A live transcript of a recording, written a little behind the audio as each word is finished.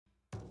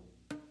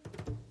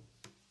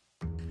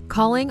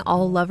Calling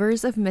all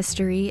lovers of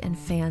mystery and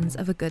fans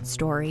of a good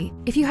story.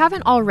 If you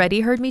haven't already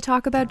heard me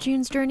talk about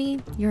June's Journey,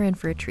 you're in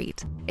for a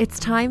treat. It's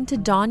time to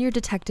don your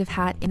detective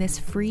hat in this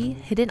free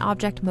hidden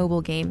object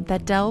mobile game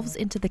that delves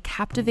into the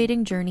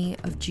captivating journey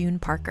of June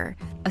Parker,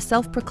 a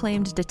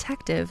self-proclaimed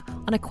detective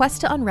on a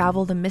quest to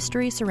unravel the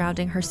mystery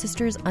surrounding her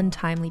sister's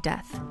untimely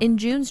death. In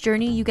June's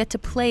Journey, you get to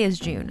play as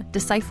June,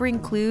 deciphering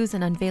clues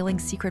and unveiling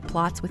secret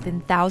plots within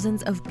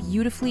thousands of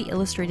beautifully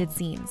illustrated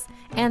scenes.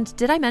 And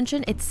did I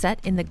mention it's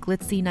set in the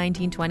glitzy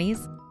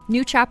 1920s?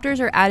 New chapters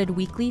are added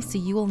weekly, so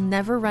you will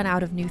never run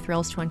out of new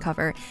thrills to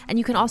uncover, and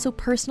you can also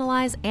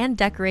personalize and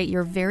decorate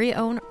your very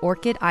own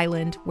Orchid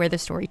Island where the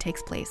story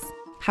takes place.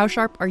 How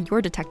sharp are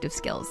your detective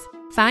skills?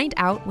 Find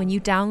out when you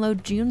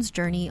download June's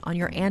Journey on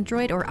your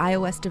Android or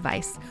iOS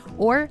device,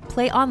 or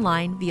play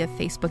online via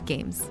Facebook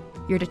Games.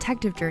 Your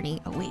detective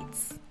journey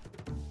awaits.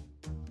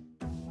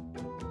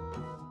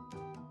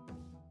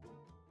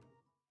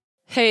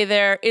 Hey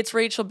there, it's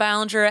Rachel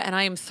Ballinger, and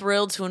I am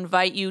thrilled to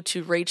invite you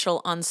to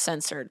Rachel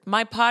Uncensored,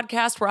 my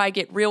podcast where I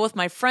get real with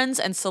my friends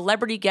and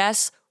celebrity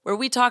guests, where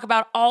we talk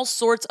about all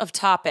sorts of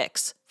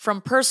topics. From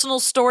personal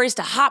stories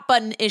to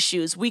hot-button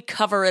issues, we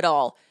cover it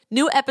all.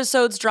 New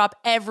episodes drop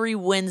every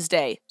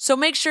Wednesday, so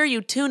make sure you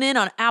tune in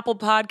on Apple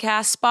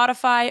Podcasts,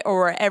 Spotify,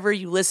 or wherever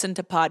you listen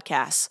to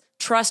podcasts.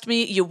 Trust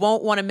me, you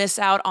won't want to miss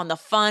out on the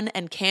fun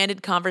and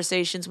candid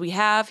conversations we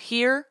have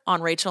here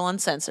on Rachel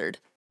Uncensored.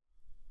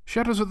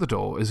 Shadows at the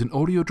Door is an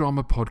audio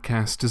drama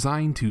podcast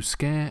designed to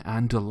scare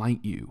and delight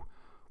you.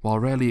 While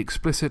rarely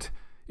explicit,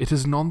 it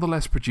is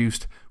nonetheless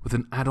produced with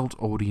an adult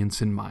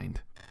audience in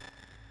mind.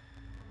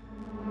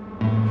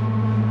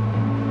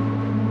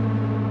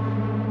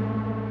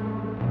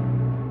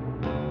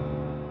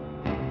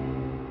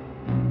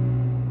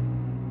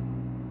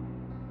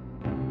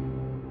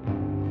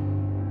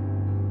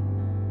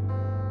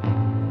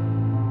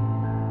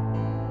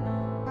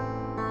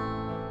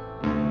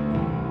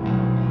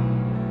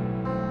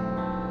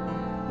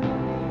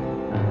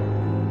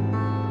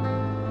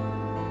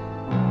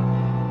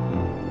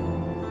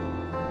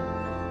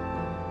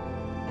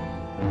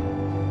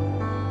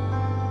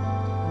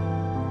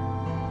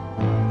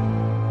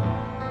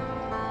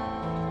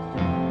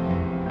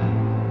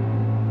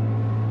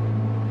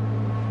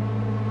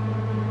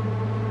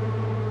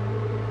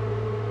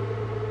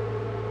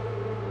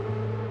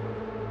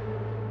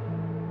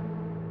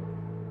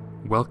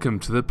 Welcome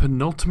to the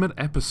penultimate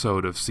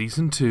episode of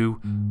Season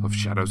 2 of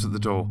Shadows at the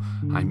Door.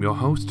 I'm your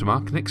host,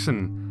 Mark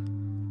Nixon.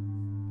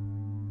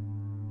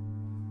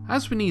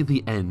 As we near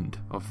the end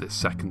of this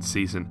second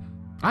season,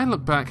 I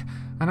look back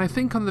and I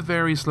think on the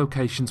various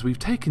locations we've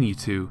taken you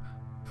to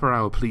for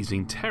our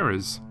pleasing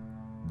terrors.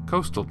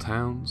 Coastal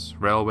towns,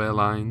 railway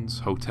lines,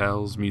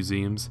 hotels,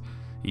 museums,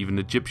 even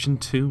Egyptian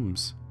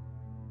tombs.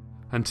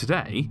 And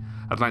today,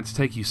 I'd like to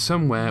take you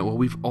somewhere where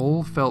we've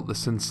all felt the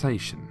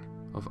sensation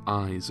of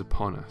eyes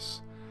upon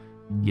us.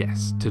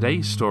 Yes,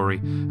 today's story,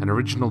 an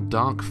original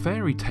dark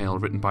fairy tale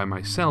written by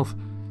myself,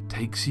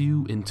 takes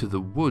you into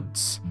the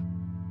woods,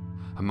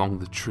 among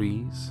the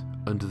trees,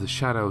 under the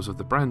shadows of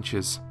the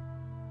branches,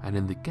 and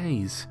in the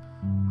gaze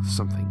of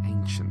something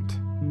ancient.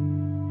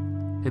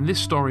 In this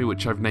story,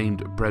 which I've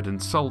named Bread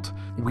and Salt,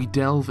 we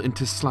delve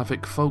into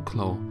Slavic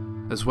folklore,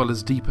 as well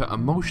as deeper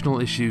emotional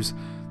issues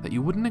that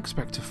you wouldn't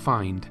expect to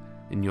find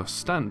in your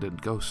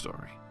standard ghost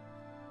story.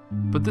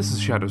 But this is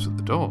Shadows at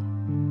the Door.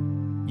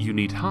 You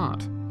need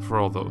heart for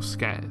all those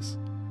scares.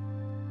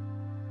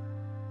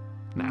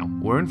 Now,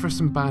 we're in for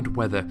some bad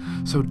weather,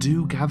 so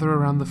do gather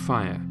around the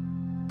fire,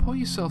 pour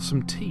yourself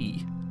some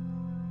tea,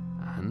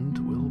 and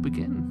we'll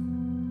begin.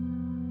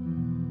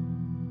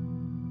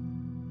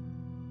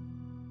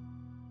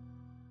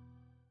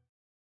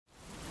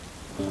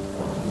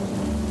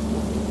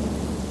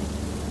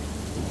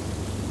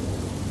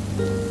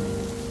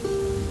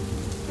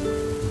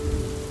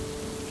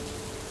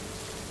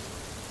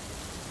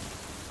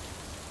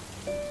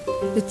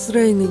 It's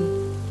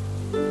raining.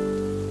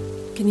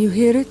 Can you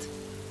hear it?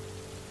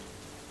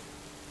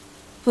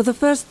 For the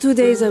first 2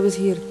 days I was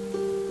here,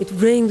 it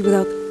rained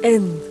without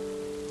end.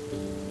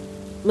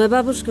 My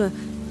babushka,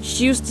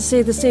 she used to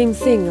say the same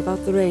thing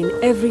about the rain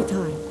every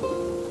time.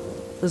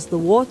 As the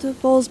water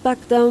falls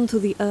back down to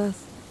the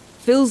earth,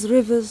 fills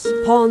rivers,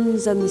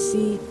 ponds, and the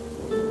sea,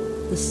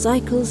 the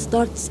cycle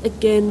starts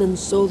again, and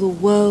so the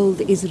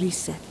world is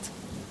reset.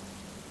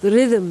 The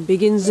rhythm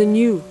begins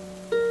anew,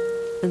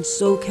 and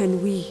so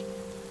can we.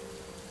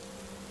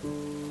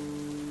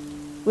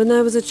 When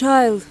I was a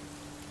child,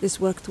 this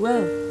worked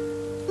well.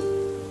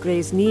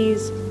 Grazed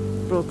knees,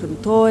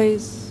 broken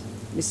toys,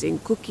 missing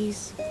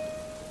cookies.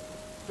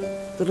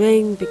 The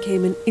rain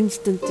became an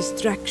instant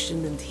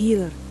distraction and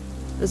healer,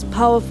 as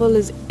powerful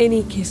as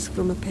any kiss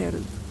from a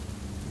parent.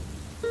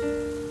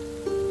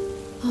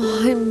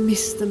 Oh, I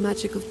miss the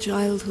magic of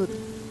childhood,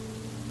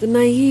 the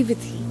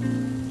naivety.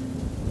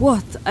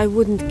 What I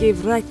wouldn't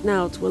give right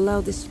now to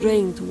allow this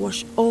rain to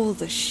wash all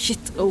the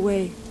shit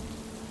away.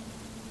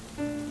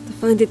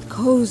 To find it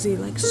cozy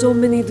like so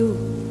many do.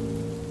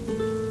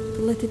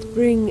 To let it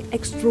bring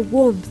extra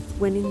warmth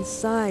when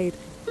inside,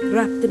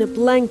 wrapped in a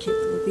blanket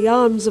with the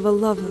arms of a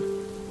lover.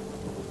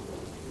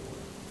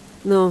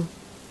 No.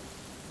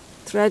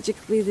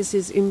 Tragically, this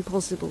is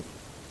impossible.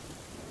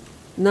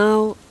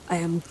 Now I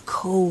am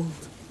cold.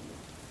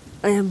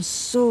 I am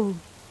so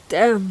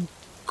damn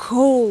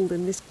cold,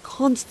 and this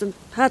constant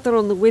patter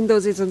on the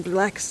windows isn't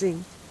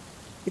relaxing.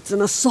 It's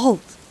an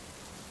assault.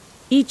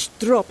 Each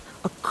drop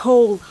a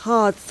cold,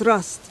 hard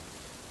thrust.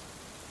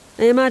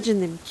 I imagine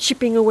them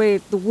chipping away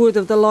at the wood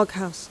of the log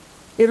house,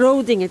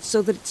 eroding it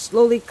so that it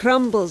slowly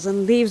crumbles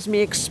and leaves me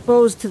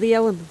exposed to the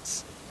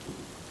elements.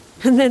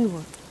 And then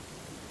what?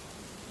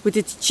 Would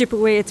it chip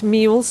away at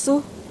me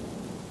also?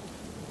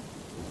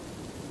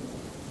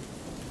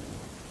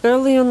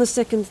 Early on the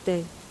second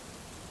day,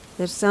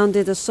 there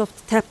sounded a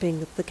soft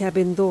tapping at the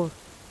cabin door.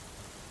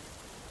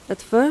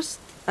 At first,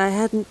 I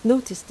hadn't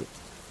noticed it.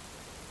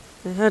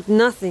 I heard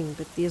nothing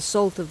but the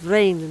assault of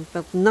rain and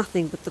felt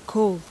nothing but the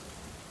cold.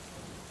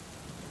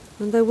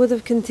 And I would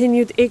have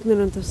continued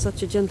ignorant of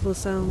such a gentle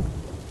sound,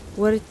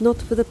 were it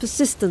not for the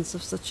persistence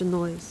of such a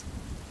noise.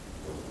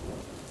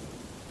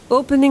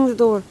 Opening the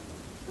door,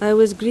 I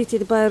was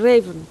greeted by a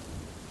raven,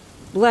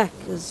 black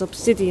as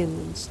obsidian,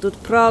 and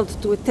stood proud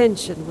to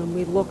attention when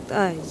we locked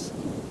eyes.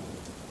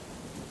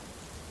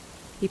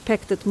 He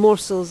pecked at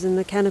morsels in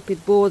the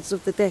canopied boards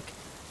of the deck,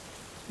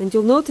 and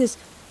you'll notice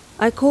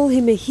I call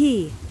him a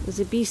he, as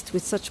a beast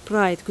with such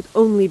pride could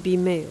only be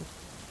male.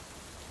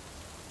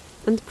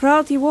 And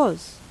proud he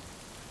was,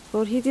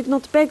 for he did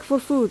not beg for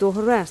food or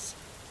harass,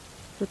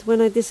 but when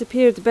I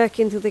disappeared back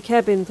into the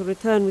cabin to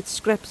return with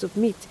scraps of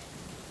meat,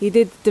 he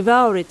did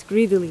devour it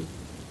greedily.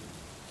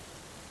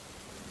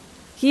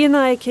 He and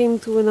I came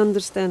to an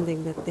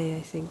understanding that day,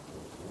 I think.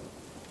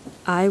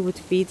 I would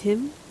feed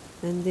him,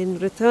 and in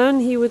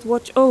return he would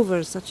watch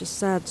over such a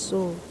sad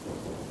soul.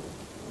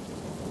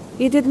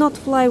 He did not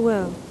fly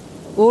well,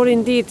 or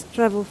indeed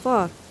travel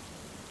far.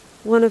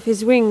 One of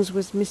his wings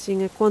was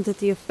missing a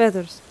quantity of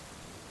feathers,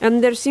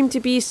 and there seemed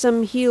to be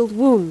some healed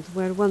wound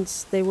where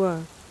once they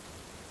were.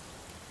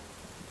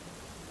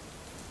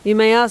 You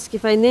may ask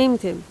if I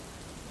named him.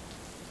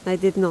 I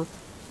did not.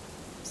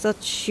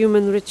 Such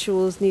human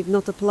rituals need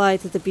not apply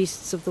to the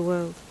beasts of the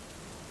world.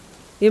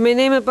 You may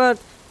name a bird,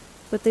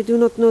 but they do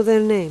not know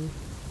their name.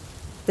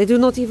 They do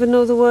not even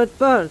know the word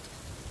bird.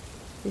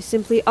 They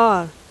simply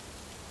are,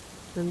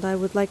 and I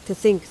would like to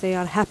think they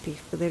are happy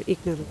for their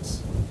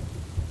ignorance.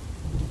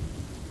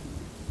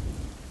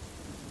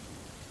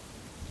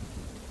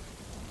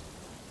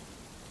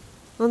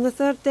 On the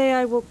third day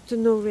I woke to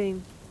no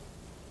rain,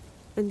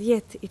 and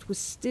yet it was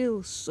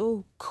still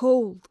so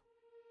cold.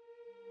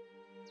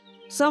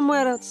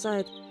 Somewhere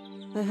outside,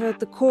 I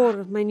heard the caw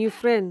of my new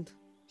friend,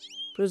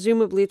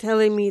 presumably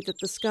telling me that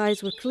the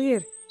skies were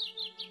clear,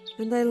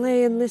 and I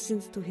lay and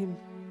listened to him.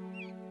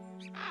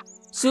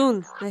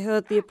 Soon I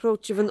heard the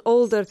approach of an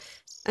older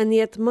and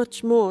yet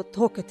much more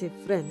talkative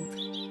friend.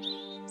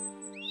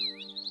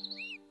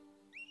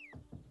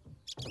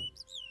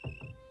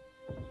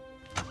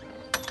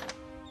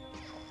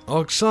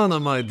 Oksana,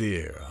 my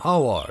dear,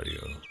 how are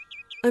you?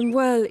 I'm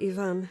well,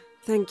 Ivan,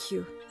 thank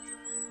you.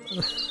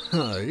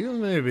 You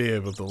may be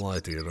able to lie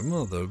to your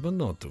mother, but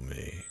not to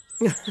me.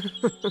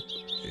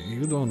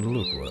 You don't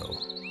look well.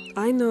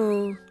 I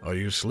know. Are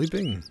you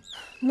sleeping?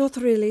 Not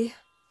really.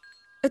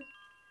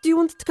 Do you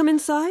want to come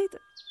inside?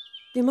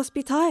 You must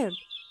be tired.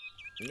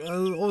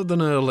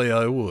 Ordinarily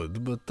I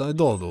would, but I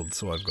dawdled,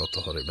 so I've got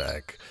to hurry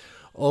back.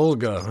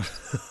 Olga,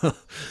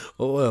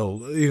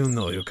 well, you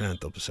know you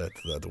can't upset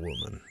that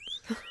woman.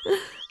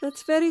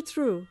 That's very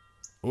true.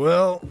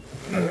 Well,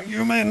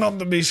 you may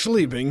not be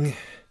sleeping,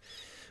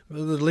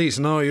 but at least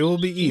now you'll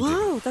be eating.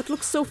 Wow, that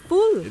looks so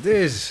full. It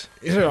is.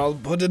 Here, I'll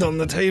put it on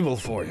the table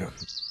for you.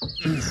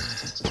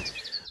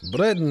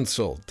 Bread and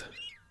salt.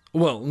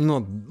 Well,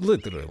 not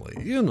literally.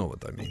 You know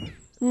what I mean.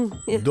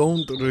 Yeah.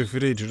 Don't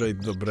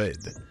refrigerate the bread.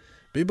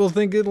 People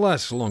think it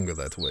lasts longer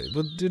that way,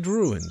 but it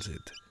ruins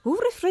it. Who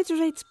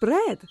refrigerates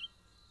bread?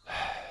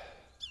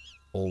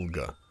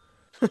 Olga.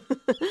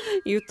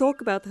 You talk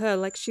about her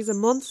like she's a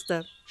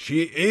monster.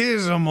 She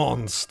is a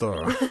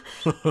monster.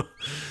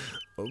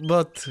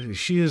 But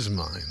she is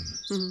mine,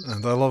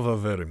 and I love her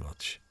very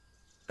much.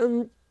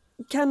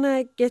 Can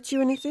I get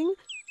you anything?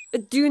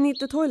 Do you need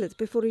the toilet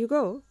before you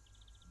go?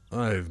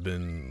 I've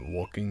been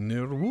walking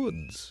near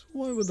woods.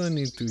 Why would I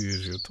need to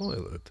use your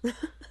toilet?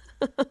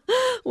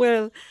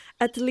 Well,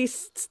 at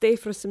least stay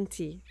for some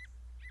tea.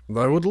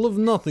 I would love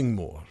nothing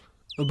more.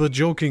 But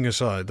joking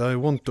aside, I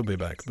want to be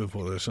back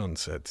before the sun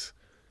sets.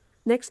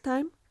 Next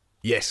time?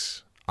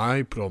 Yes,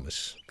 I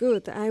promise.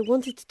 Good. I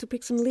wanted to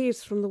pick some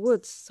leaves from the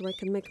woods so I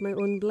can make my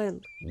own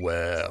blend.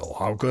 Well,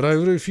 how could I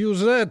refuse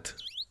that?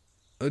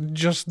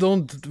 Just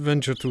don't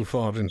venture too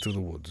far into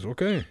the woods,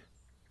 okay?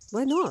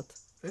 Why not?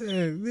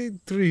 The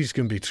trees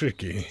can be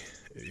tricky.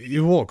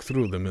 You walk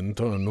through them in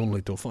turn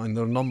only to find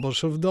their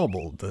numbers have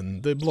doubled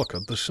and they block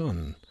out the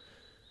sun.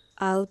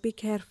 I'll be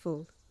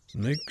careful.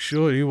 Make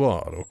sure you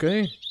are,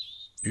 okay?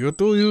 You're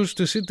too used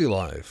to city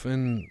life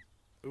and,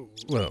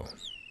 well,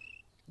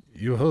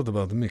 you heard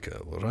about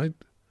Mikael, right?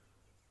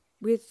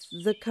 With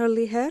the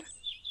curly hair?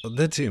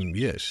 That's him,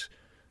 yes.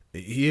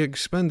 He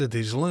expanded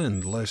his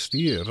land last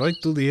year, right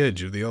to the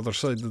edge of the other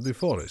side of the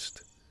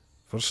forest.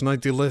 First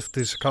night he left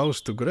his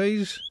cows to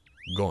graze,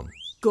 gone.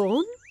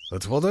 Gone?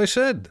 That's what I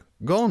said,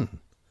 gone.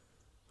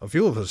 A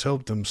few of us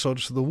helped him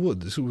search the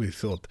woods. We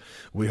thought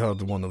we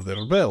heard one of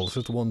their bells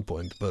at one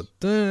point, but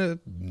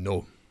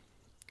no.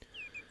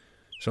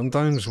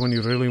 Sometimes when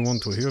you really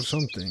want to hear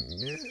something,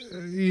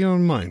 your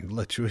mind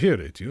lets you hear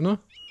it, you know?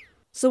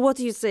 So what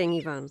are you saying,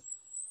 Ivan?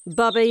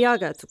 Baba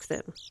Yaga took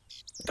them?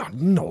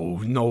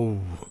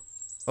 No.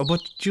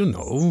 But you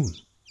know,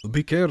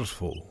 be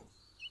careful.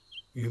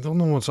 You don't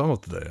know what's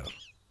out there.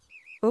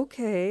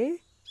 Okay.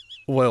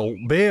 Well,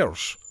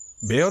 bears.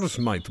 Bears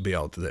might be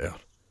out there.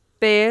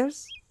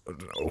 Bears?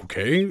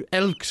 Okay,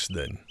 elks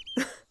then.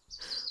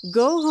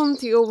 Go home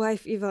to your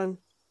wife, Ivan,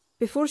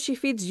 before she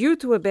feeds you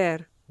to a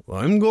bear.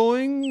 I'm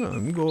going.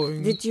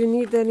 Did you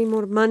need any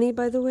more money,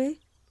 by the way?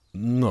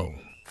 No.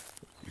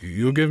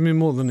 You gave me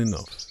more than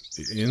enough.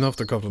 Enough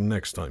to cover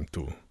next time,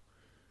 too.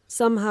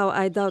 Somehow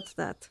I doubt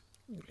that.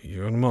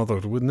 Your mother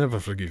would never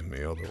forgive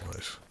me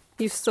otherwise.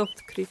 You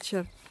soft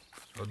creature.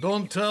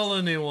 Don't tell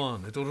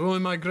anyone. It'll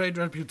ruin my great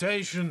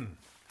reputation.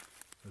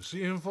 I'll see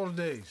you in 4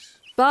 days.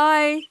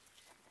 Bye!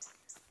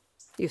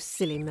 You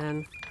silly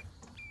man.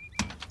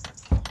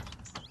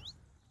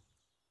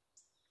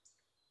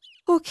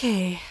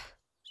 Okay.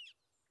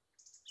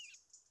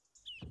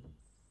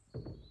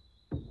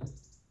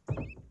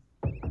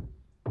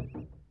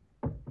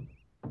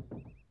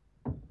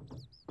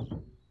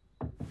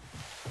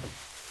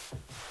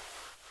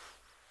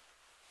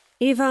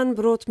 Ivan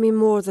brought me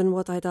more than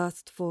what I'd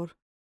asked for.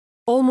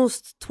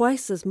 Almost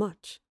twice as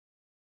much.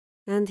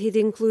 And he'd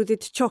included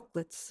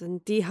chocolates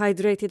and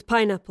dehydrated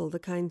pineapple, the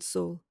kind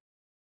soul.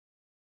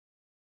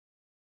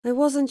 I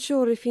wasn't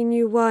sure if he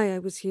knew why I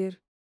was here,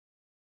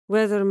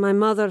 whether my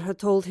mother had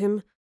told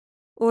him,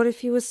 or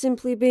if he was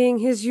simply being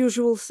his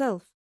usual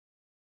self.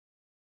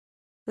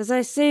 As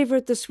I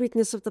savored the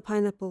sweetness of the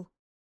pineapple,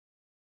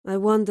 I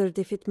wondered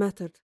if it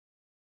mattered.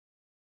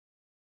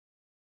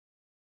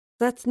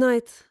 That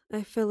night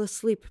I fell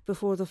asleep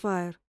before the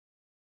fire.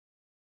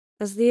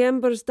 As the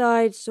embers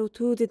died, so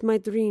too did my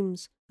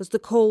dreams, as the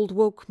cold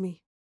woke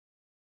me.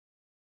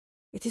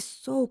 It is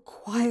so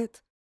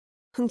quiet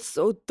and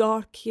so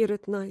dark here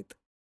at night.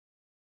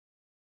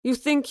 You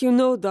think you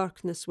know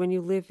darkness when you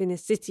live in a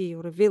city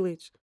or a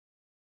village,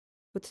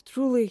 but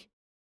truly,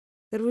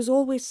 there is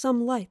always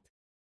some light,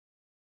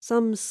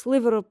 some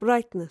sliver of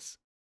brightness,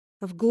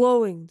 of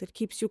glowing that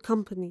keeps you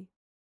company.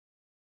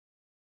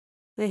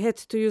 I had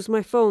to use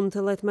my phone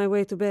to light my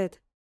way to bed.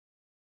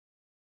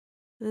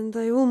 And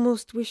I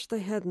almost wished I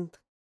hadn't,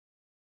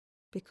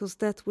 because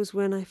that was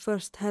when I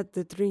first had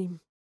the dream.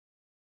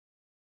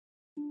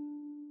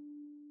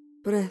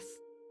 Breath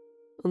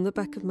on the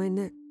back of my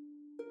neck,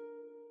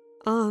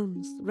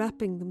 arms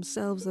wrapping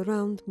themselves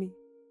around me,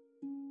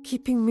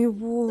 keeping me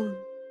warm,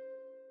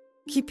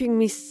 keeping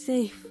me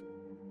safe,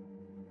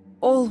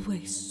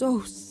 always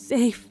so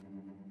safe.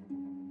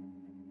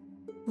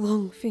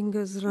 Long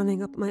fingers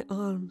running up my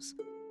arms,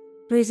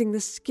 raising the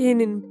skin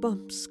in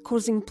bumps,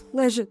 causing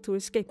pleasure to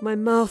escape my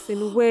mouth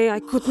in a way I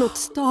could not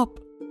stop.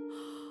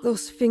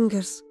 Those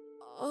fingers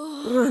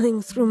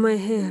running through my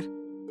hair,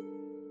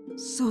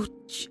 so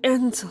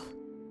gentle,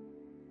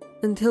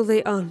 until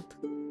they aren't.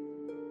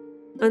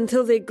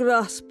 Until they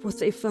grasp what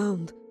they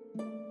found,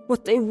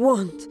 what they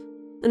want,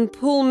 and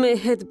pull my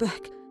head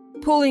back,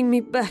 pulling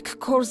me back,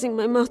 causing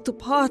my mouth to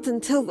part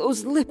until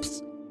those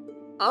lips,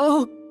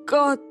 oh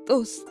God,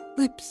 those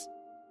lips,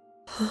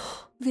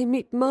 they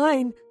meet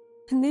mine,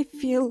 and they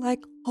feel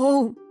like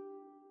home.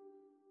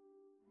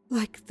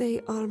 Like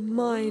they are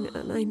mine,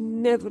 and I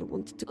never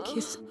wanted to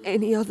kiss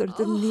any other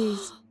than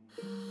these.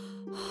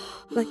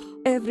 Like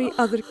every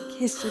other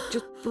kiss had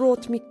just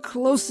brought me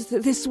closer to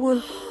this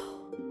one.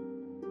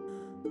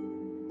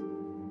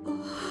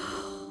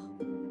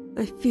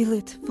 I feel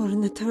it for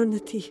an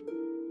eternity,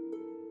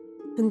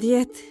 and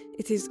yet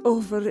it is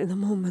over in a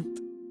moment.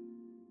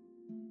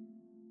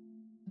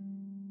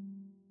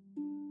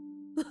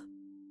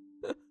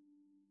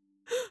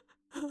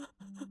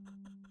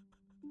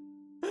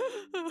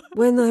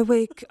 When I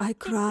wake, I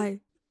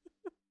cry.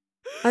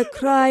 I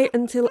cry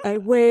until I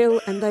wail,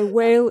 and I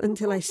wail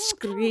until I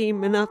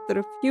scream, and after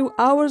a few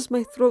hours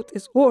my throat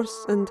is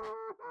hoarse, and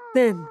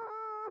then,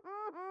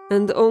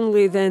 and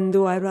only then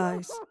do I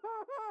rise.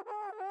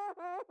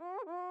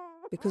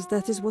 Because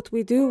that is what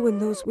we do when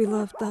those we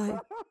love die.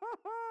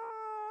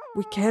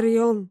 We carry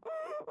on,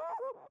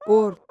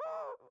 or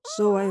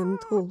so I am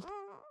told.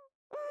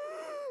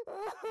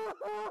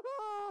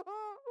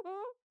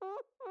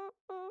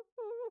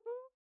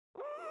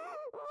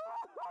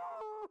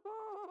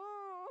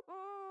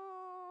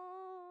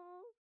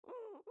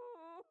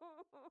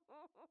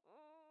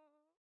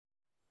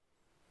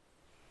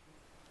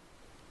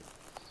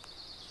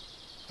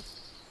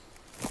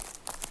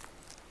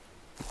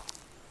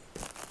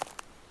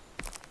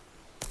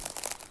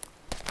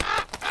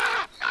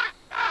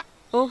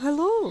 Oh,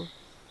 hello.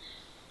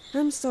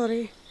 I'm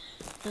sorry,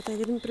 but I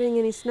didn't bring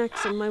any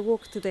snacks on my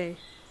walk today.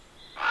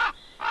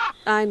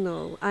 I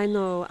know.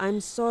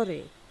 I'm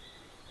sorry.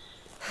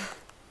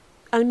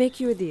 I'll make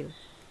you a deal.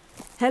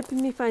 Help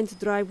me find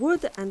dry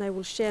wood, and I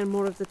will share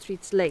more of the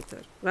treats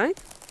later, right?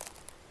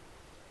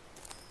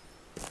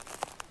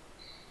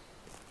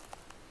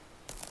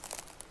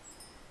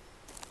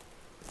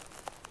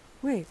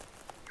 Wait.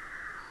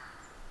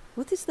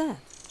 What is that?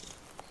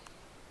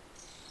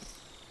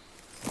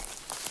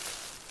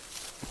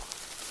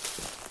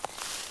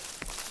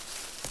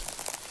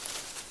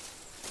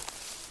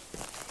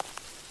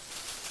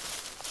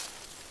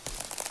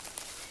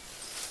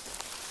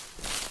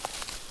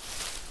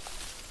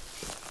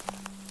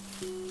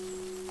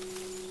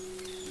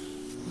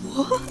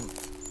 What?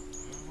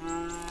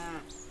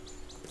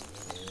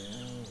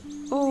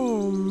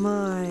 Oh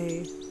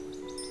my.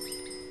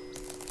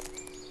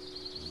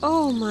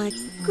 Oh my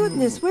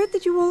goodness, where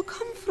did you all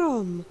come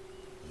from?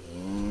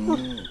 Oh.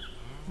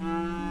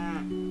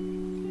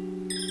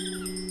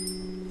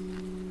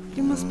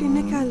 You must be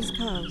Mikhail's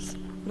cows,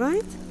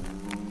 right?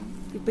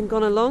 You've been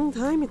gone a long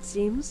time, it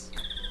seems.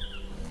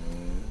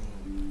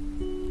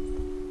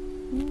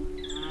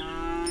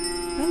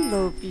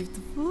 Hello,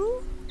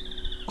 beautiful.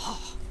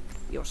 Oh,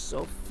 you're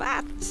so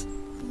fat.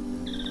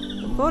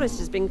 The forest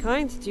has been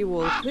kind to you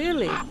all,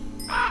 clearly.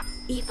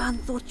 Ivan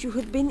thought you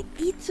had been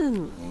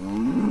eaten.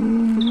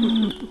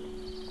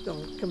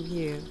 Oh, come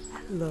here.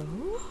 Hello?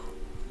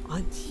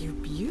 Aren't you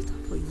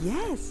beautiful?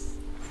 Yes.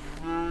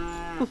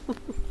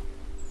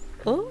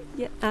 Oh,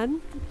 yeah,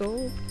 and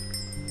oh.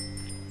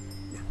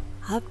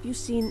 Have you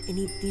seen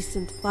any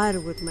decent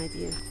firewood, my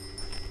dear?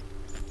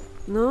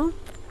 No?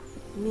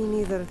 Me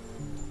neither.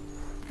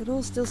 They're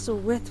all still so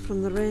wet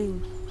from the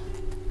rain.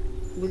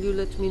 Will you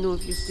let me know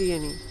if you see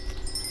any?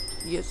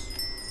 Yes.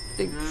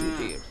 Thank you,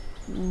 dear.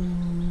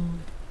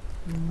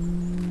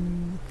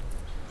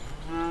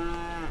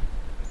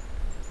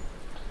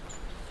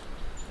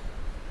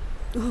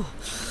 Oh,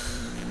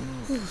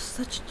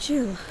 such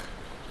chill.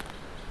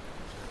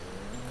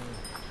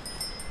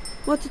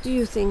 What do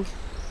you think?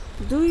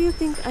 Do you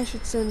think I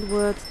should send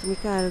word to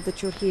Mikhail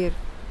that you're here?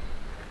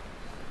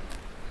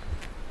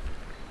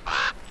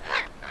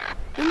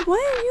 And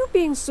why are you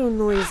being so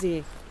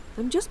noisy?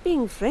 I'm just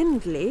being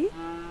friendly.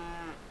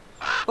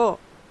 Oh,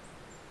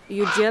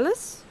 you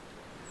jealous?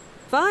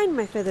 Fine,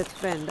 my feathered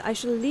friend. I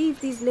shall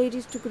leave these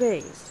ladies to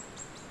graze.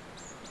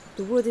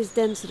 The wood is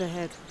denser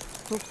ahead,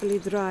 hopefully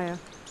drier.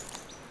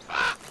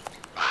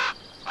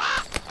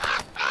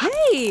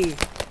 Hey!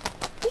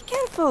 Be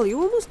careful,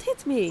 you almost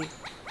hit me.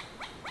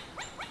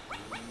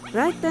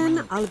 Right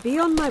then, I'll be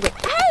on my way.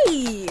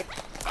 Hey!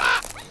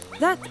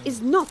 That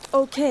is not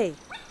okay.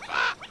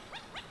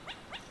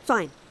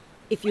 Fine.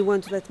 If you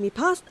won't let me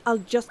past, I'll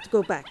just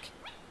go back.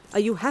 Are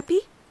you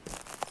happy?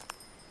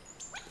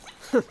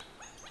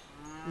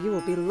 You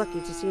will be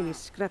lucky to see any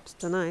scraps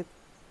tonight.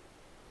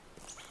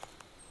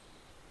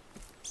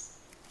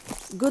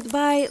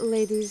 Goodbye,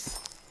 ladies.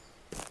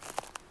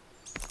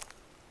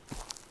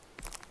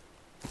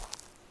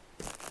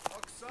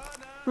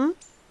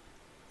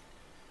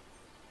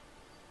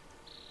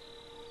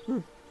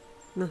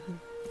 Nothing.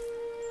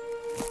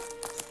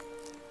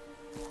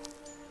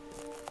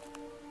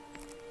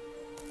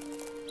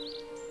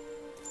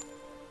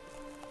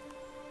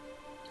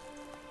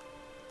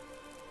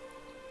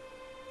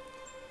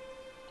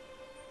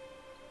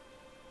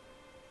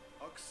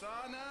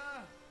 Oksana!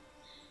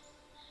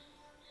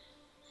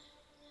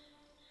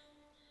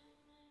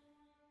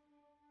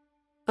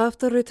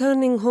 After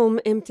returning home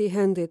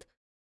empty-handed,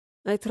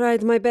 I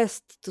tried my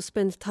best to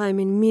spend time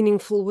in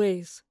meaningful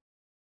ways.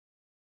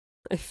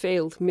 I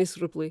failed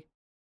miserably.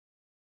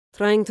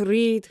 Trying to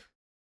read,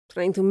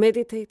 trying to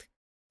meditate,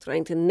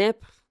 trying to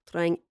nap,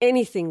 trying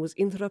anything was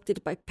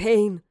interrupted by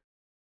pain,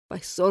 by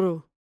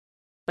sorrow,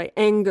 by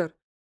anger.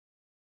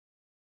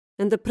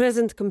 And the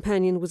present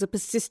companion was a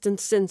persistent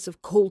sense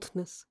of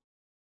coldness.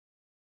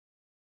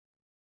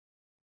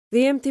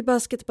 The empty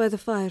basket by the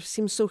fire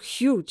seemed so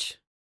huge.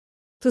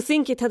 To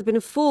think it had been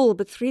full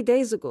but 3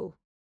 days ago.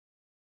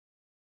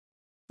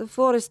 The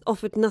forest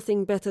offered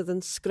nothing better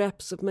than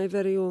scraps of my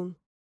very own.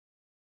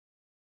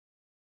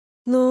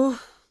 No,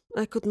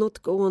 I could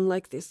not go on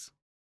like this.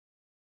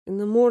 In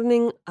the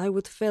morning, I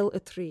would fell a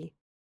tree.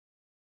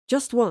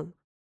 Just one.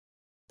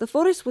 The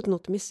forest would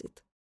not miss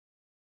it.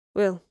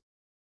 Well,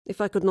 if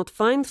I could not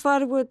find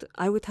firewood,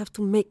 I would have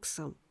to make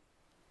some.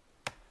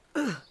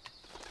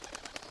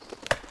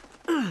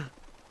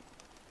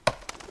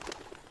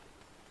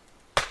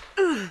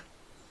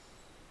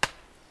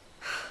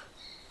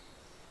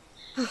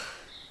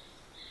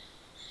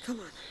 Come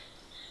on.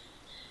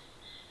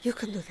 You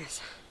can do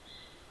this.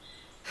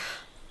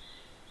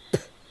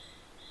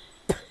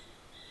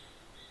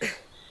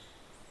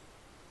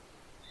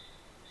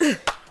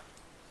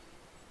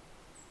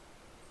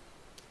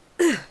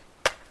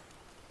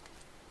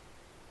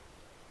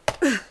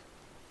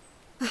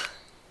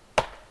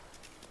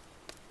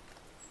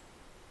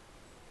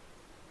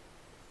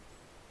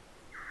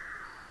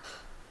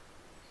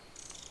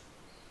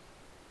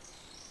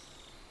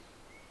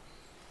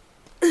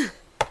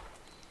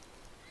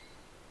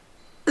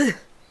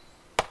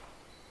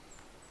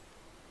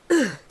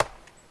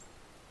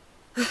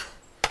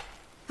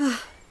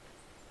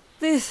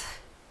 This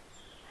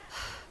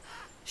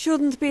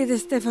shouldn't be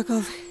this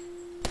difficult.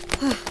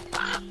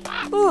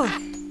 Oh,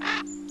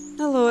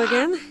 hello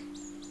again.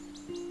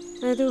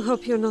 I do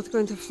hope you're not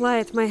going to fly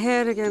at my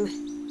hair again.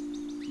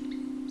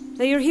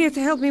 You're here to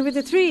help me with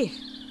the tree?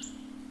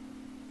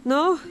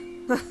 No?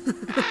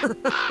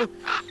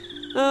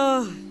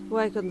 Oh,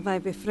 why couldn't I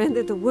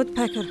befriended the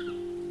woodpecker?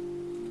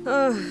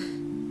 Oh,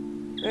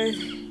 right.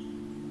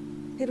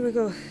 Here we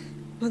go.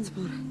 Once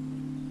more.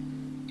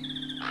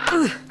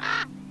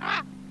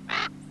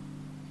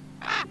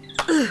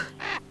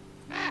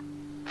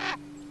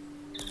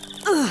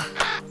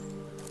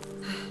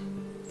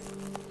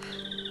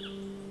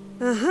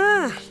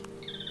 Aha!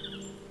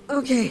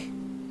 Okay.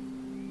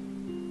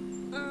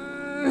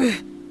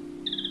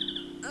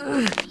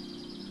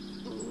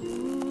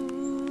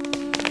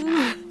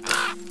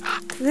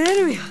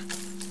 There we are.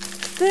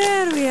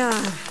 There we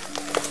are.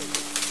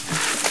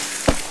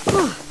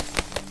 Oh,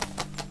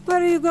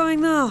 where are you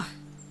going now?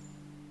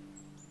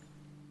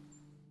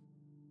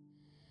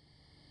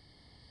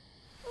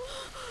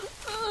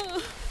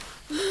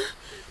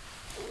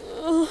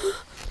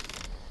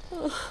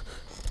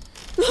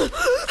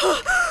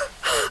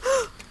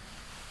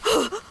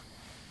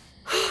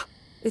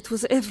 It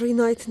was every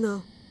night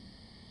now.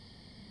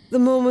 The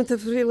moment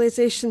of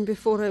realization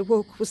before I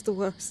woke was the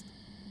worst.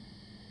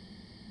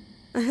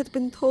 I had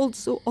been told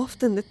so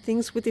often that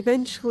things would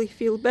eventually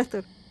feel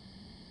better.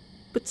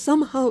 But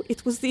somehow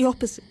it was the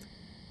opposite.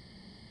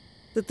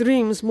 The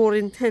dreams more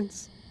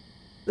intense.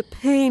 The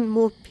pain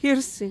more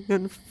piercing,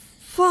 and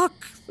fuck,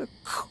 the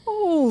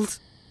cold.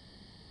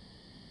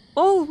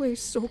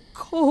 Always so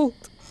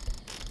cold.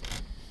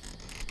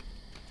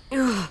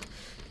 Ugh.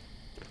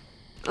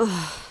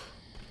 Ugh.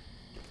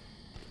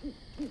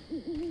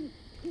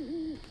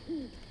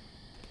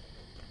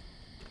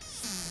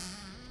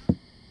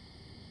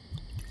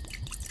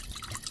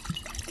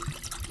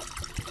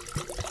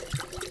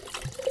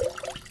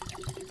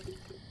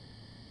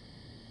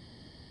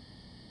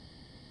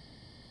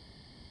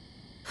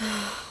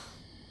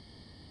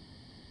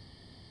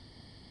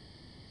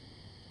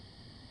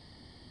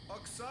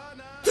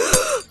 Oksana!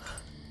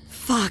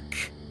 Fuck.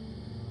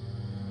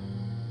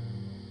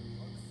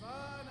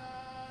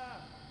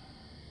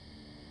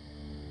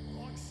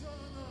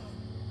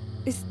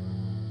 Is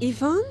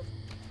Ivan?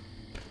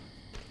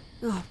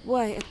 Oh,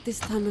 why at this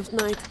time of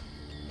night?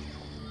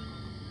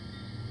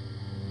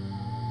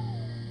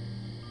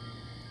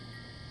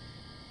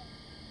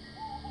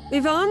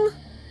 Ivan?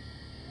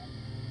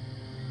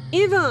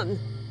 Ivan!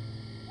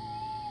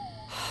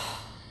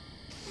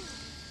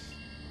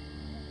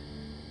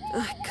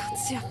 I can't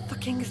see a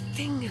fucking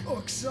thing.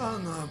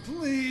 Oksana,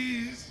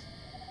 please.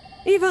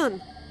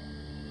 Ivan!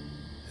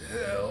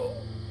 Help.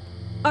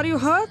 Are you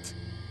hurt?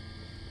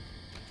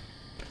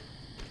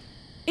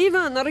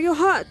 Ivan, are you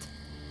hurt?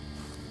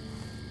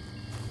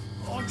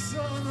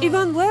 Oksana.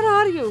 Ivan, where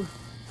are you?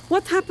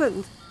 What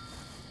happened?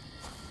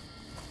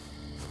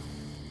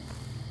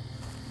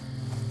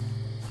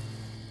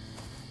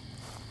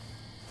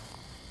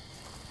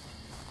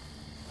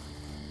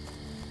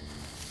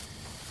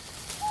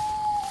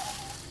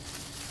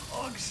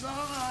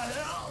 Oksana,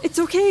 help. It's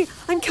okay,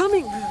 I'm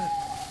coming.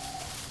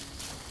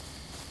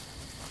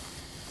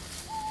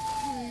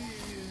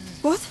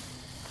 What?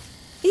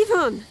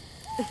 Ivan,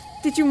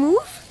 did you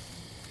move?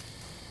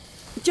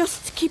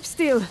 Just keep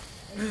still.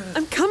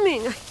 I'm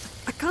coming.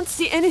 I can't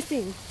see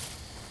anything.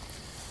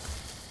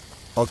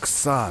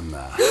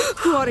 Oksana.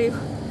 Who are you?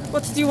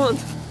 What do you want?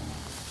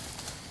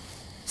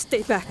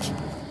 Stay back.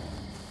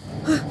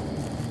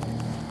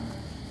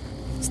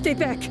 Stay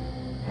back.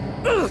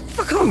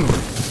 Fuck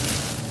off!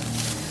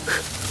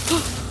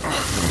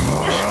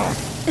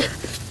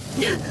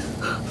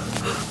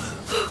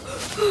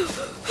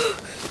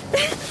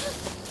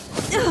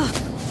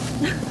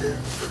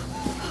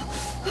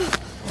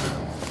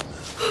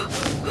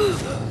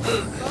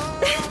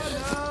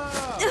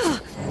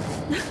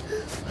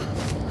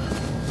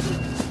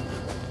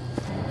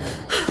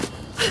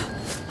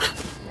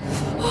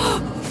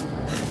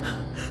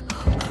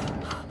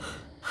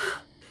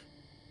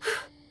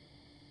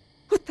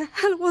 What the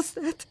hell was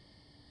that?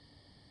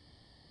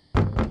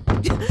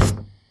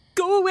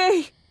 Go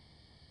away!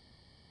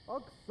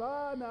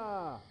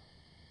 Oksana!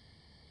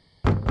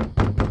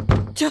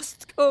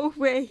 Just go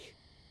away,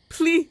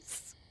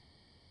 please.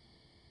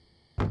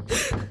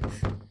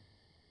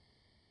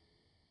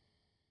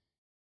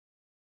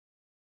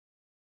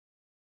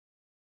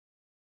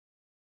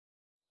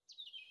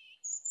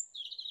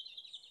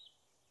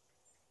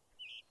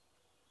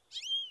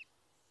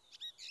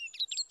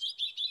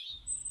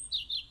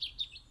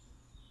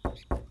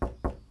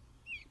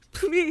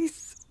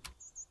 Please.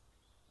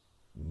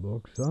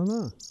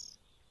 Oksana?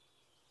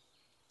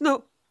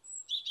 No.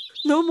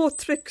 No more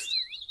tricks.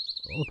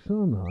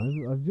 Oksana,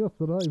 I've just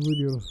arrived with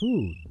your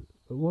food.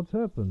 What's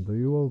happened? Are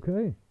you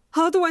okay?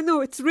 How do I know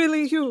it's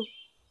really you?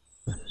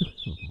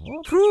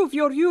 What? Prove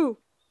you're you.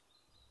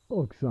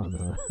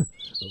 Oksana,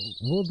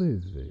 what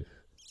is this?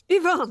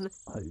 Ivan!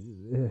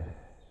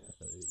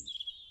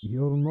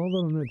 Your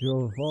mother met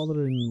your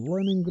father in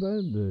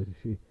Leningrad.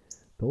 She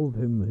told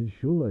him his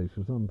shoelace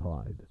was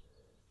untied.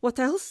 What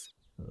else?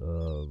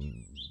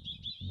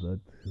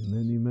 That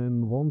many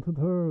men wanted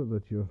her,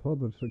 that your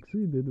father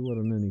succeeded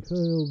where many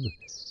failed,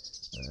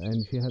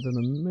 and she had an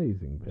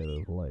amazing pair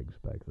of legs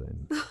back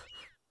then.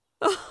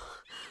 Oh,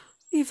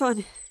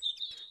 Ivan,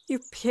 you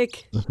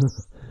pig.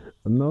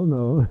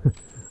 No,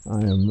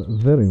 I am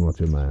very much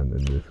a man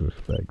in this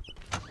respect.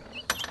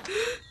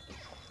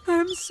 I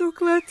am so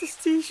glad to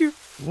see you.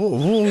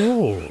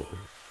 Whoa.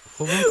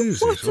 What is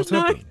this? What's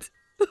happened?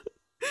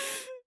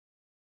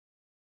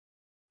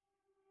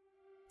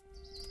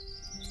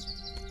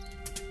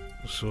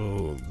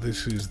 So,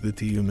 this is the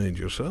tea you made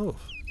yourself?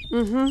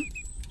 Mm-hmm.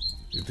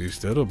 It is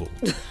terrible.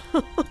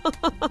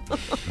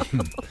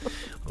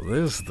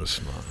 There's the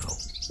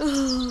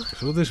smile.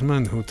 So this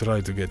man who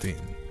tried to get in,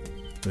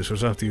 this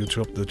was after you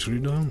chopped the tree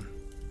down?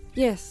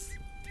 Yes.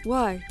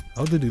 Why?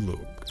 How did he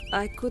look?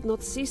 I could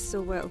not see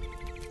so well.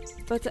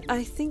 But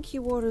I think he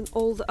wore an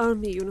old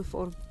army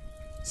uniform.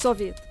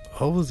 Soviet.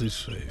 How was his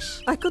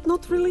face? I could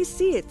not really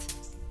see it.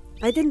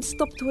 I didn't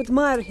stop to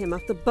admire him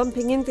after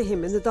bumping into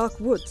him in the dark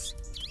woods.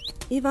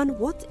 Ivan,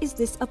 what is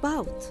this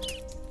about?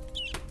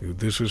 You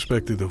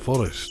disrespected the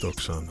forest,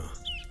 Oksana.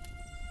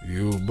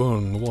 You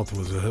burned what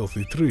was a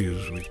healthy tree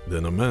this week.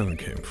 Then a man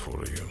came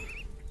for you.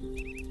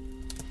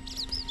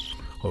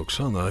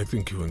 Oksana, I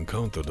think you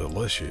encountered a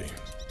Leshy.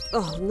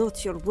 Oh,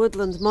 not your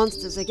woodland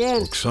monsters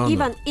again. Oksana.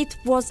 Ivan, it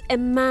was a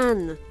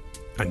man.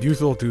 And you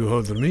thought you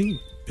heard me?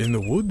 In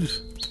the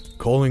woods?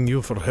 Calling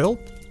you for help?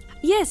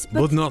 Yes,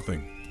 But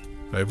nothing.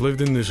 I've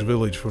lived in this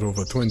village for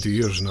over 20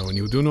 years now, and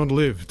you do not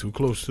live too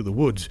close to the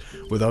woods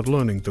without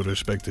learning to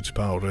respect its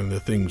power and the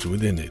things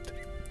within it.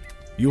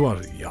 You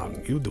are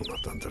young, you do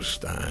not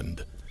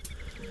understand.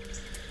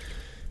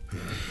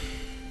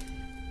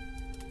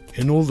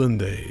 In olden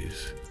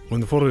days,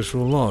 when the forests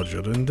were larger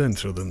and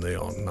denser than they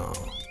are now,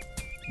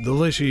 the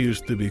Leshy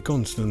used to be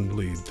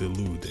constantly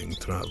deluding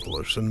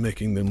travelers and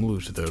making them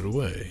lose their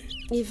way.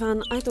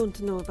 Ivan, I don't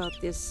know about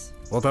this.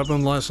 What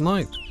happened last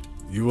night?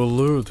 You were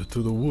lured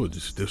to the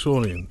woods,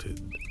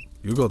 disoriented.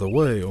 You got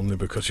away only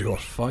because you are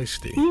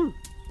feisty.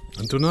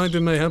 And tonight it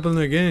may happen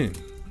again.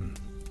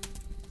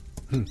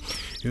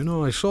 You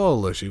know, I saw a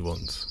Leshy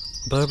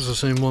once. Perhaps the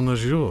same one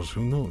as yours,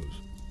 who knows?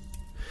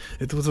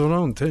 It was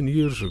around 10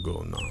 years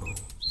ago now.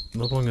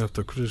 Not long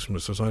after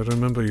Christmas, as I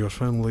remember your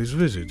family's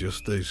visit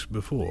just days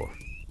before.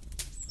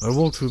 I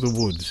walked through the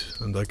woods,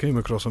 and I came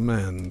across a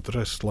man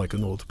dressed like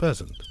an old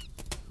peasant.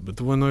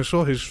 But when I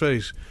saw his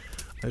face,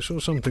 I saw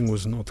something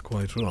was not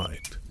quite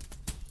right.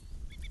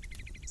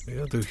 He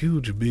had a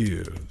huge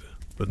beard,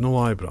 but no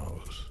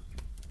eyebrows.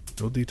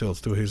 No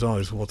details to his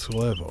eyes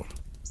whatsoever.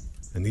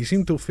 And he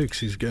seemed to fix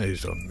his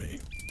gaze on me.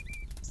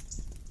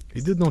 He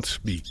did not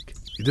speak.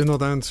 He did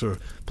not answer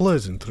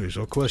pleasantries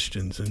or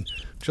questions, and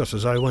just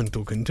as I went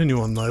to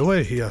continue on my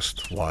way, he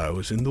asked why I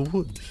was in the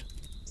woods.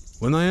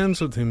 When I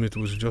answered him, it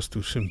was just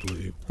to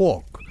simply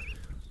walk.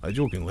 I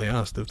jokingly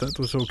asked if that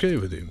was okay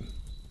with him.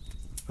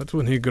 That's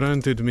when he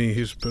granted me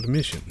his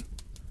permission.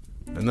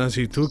 And as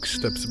he took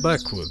steps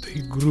backward,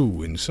 he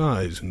grew in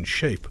size and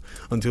shape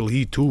until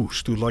he too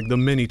stood like the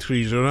many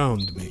trees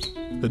around me.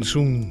 And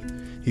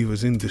soon he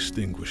was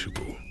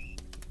indistinguishable.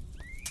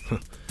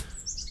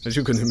 As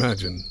you can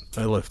imagine,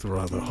 I left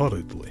rather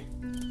hurriedly.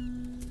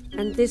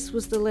 And this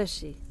was the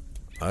Leshy.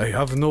 I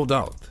have no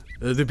doubt.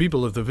 The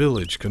people of the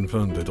village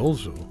confirmed it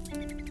also.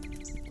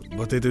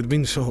 But it had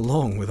been so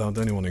long without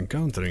anyone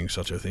encountering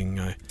such a thing,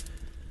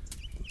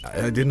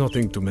 I did not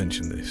think to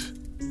mention this.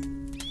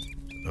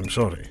 I'm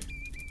sorry.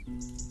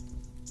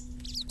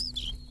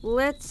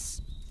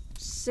 Let's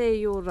say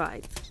you're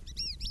right.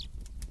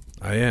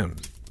 I am.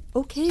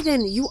 Okay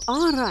then, you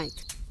are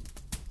right.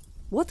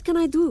 What can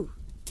I do?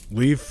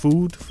 Leave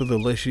food for the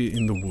Leshy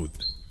in the wood.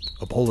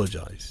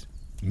 Apologize.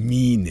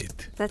 Mean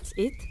it. That's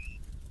it?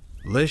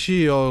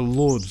 Leshy are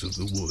lords of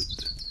the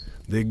wood.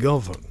 They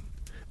govern.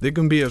 They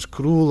can be as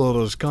cruel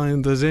or as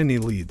kind as any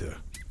leader.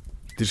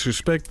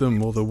 Disrespect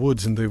them or the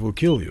woods and they will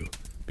kill you.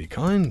 Be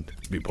kind,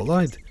 be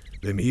polite,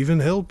 they may even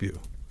help you.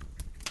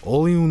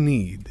 All you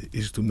need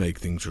is to make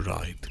things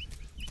right.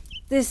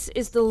 This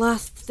is the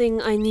last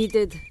thing I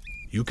needed.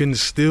 You can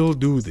still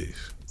do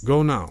this.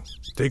 Go now.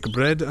 Take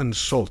bread and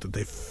salt.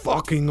 They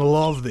fucking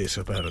love this,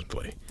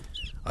 apparently.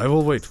 I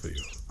will wait for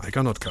you. I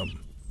cannot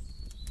come.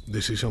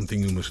 This is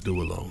something you must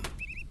do alone.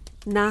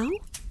 Now?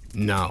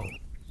 Now.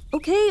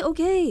 Okay.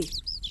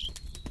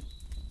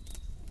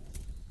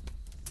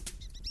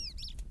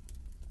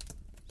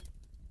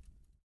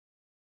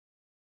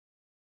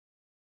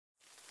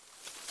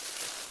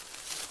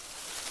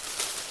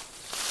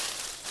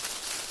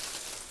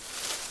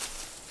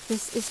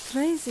 This is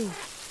crazy.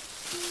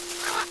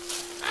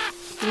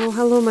 Oh,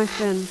 hello, my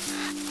friend.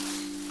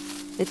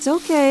 It's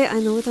okay, I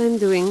know what I'm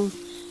doing,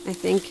 I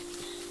think.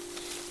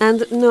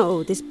 And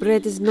no, this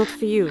bread is not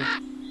for you.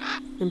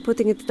 I'm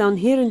putting it down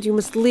here and you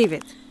must leave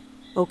it.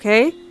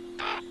 Okay?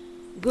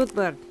 Good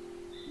bird.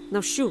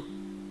 Now shoo.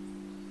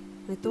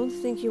 I don't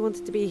think you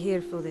want to be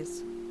here for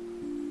this.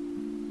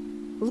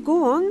 Well,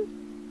 go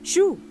on.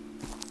 Shoo.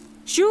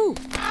 Shoo!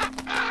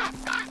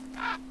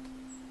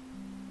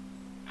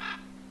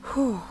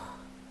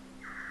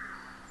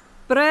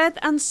 Bread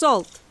and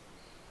salt.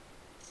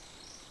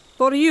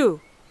 For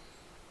you.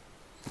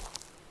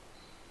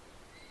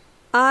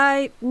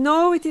 I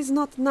know it is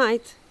not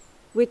night,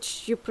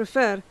 which you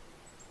prefer,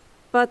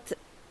 but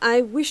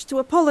I wish to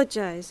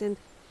apologize, and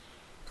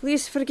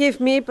please forgive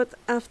me, but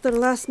after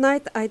last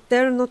night I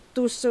dare not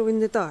do so in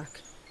the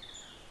dark.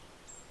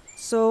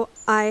 So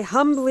I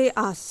humbly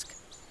ask,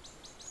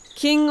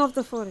 King of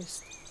the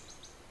forest,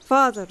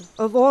 Father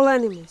of all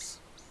animals,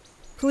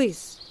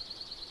 please,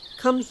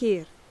 come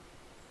here.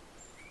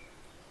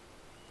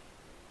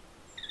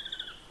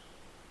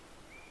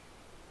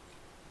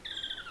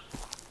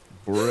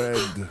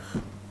 Bread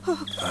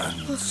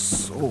and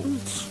salt,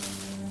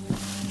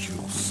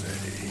 you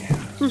say?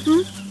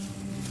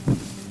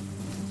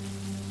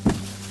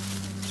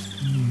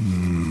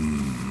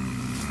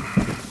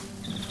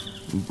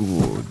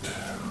 Good.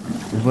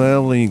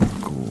 Very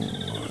good.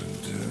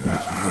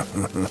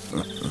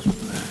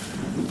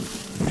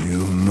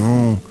 You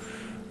know,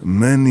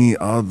 many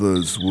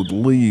others would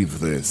leave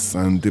this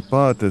and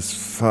depart as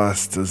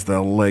fast as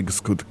their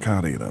legs could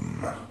carry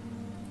them.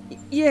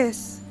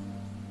 Yes.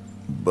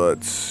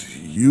 But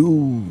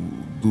you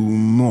do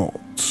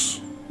not.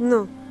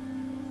 No.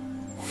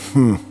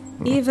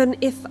 Even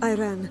if I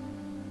ran,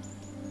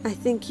 I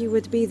think you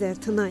would be there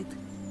tonight,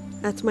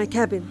 at my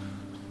cabin.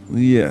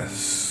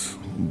 Yes,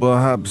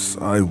 perhaps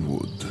I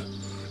would.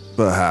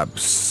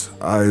 Perhaps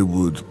I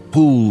would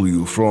pull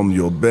you from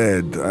your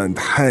bed and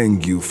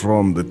hang you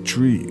from the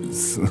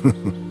trees.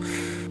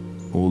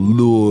 Or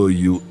lure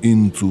you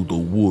into the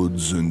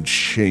woods and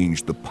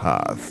change the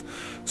path,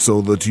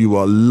 so that you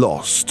are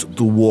lost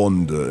to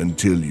wander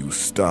until you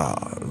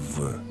starve.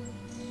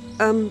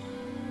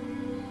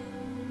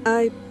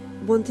 I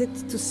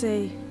wanted to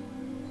say,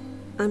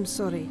 I'm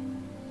sorry.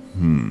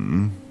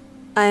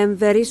 I am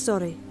very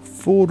sorry.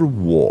 For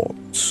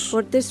what?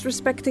 For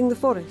disrespecting the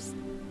forest.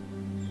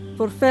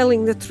 For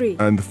felling the tree.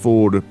 And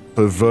for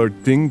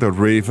perverting the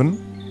raven?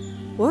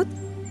 What?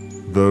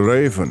 The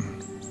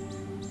raven.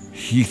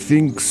 He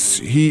thinks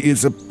he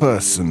is a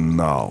person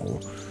now,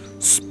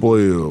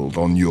 spoiled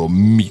on your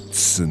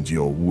meats and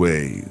your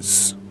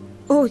ways.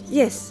 Oh,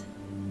 yes.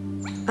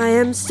 I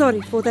am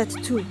sorry for that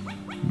too.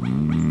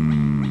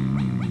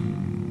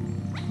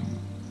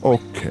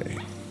 Okay.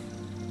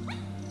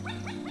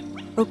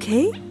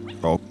 Okay?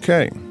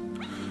 Okay.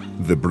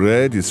 The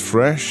bread is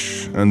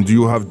fresh, and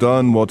you have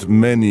done what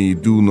many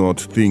do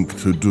not think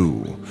to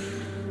do.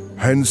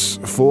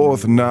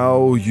 Henceforth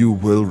now you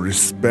will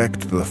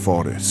respect the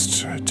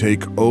forest,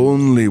 take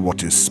only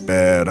what is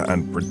spare,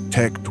 and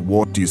protect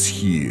what is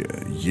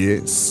here,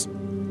 yes?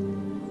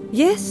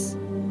 Yes,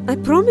 I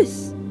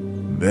promise.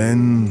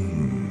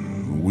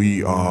 Then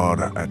we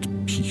are at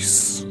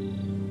peace.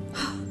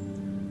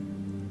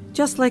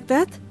 Just like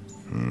that?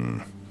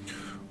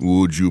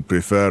 Would you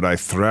prefer I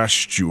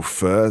thrashed you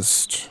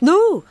first?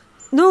 No,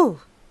 no.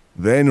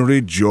 Then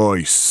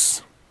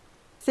rejoice.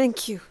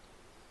 Thank you.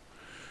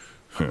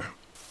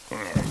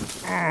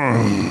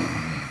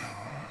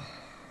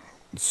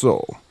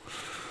 So,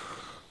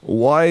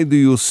 why do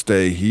you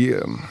stay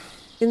here?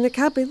 In the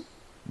cabin?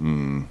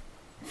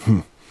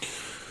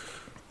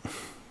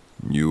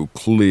 You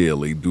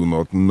clearly do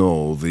not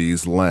know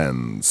these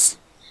lands.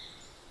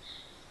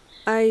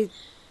 I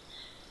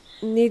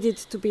needed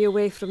to be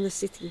away from the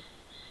city.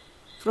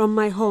 From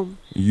my home.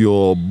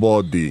 Your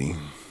body,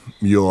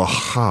 your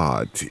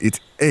heart,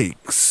 it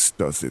aches,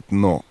 does it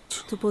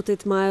not? To put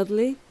it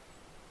mildly,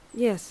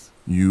 yes.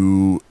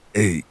 You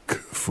ache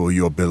for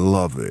your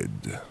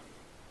beloved.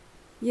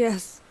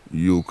 Yes.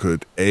 You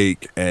could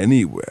ache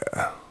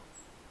anywhere.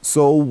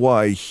 So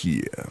why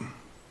here?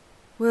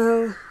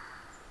 Well,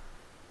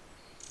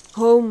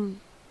 home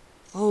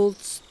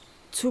holds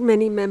too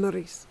many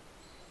memories.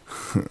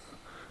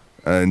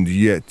 And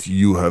yet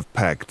you have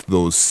packed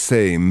those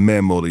same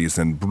memories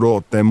and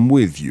brought them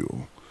with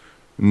you.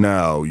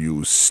 Now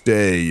you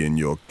stay in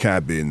your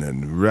cabin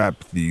and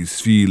wrap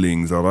these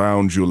feelings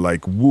around you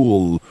like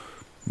wool.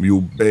 You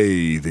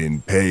bathe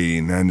in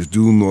pain and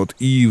do not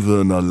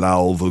even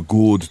allow the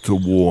good to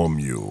warm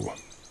you.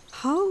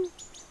 How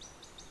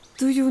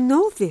do you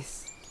know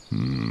this?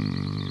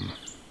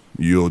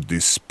 Your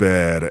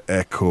despair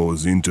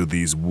echoes into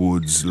these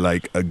woods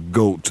like a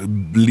goat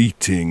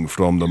bleating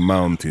from the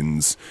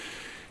mountains.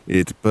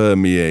 It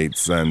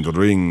permeates and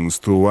rings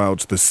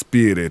throughout the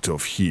spirit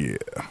of here.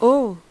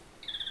 Oh,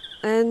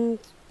 and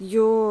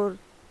you're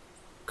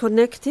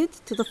connected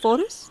to the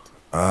forest?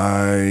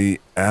 I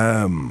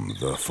am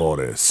the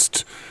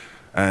forest,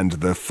 and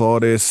the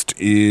forest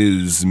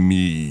is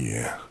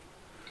me.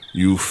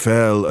 You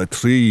fell a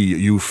tree,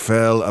 you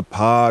fell a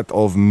part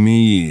of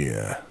me.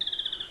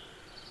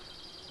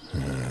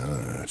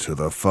 To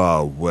the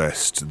far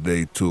west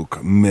they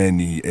took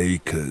many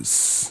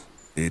acres.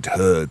 It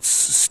hurts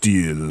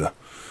still.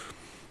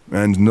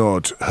 And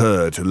not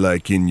hurt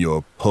like in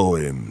your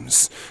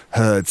poems.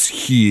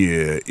 Hurts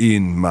here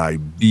in my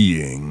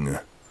being.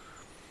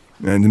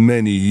 And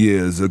many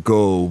years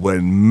ago,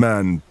 when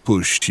man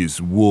pushed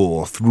his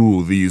war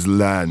through these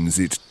lands,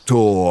 it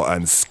tore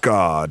and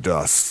scarred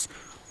us.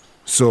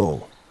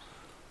 So,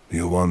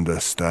 you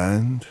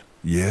understand?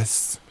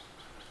 Yes?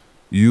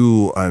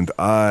 You and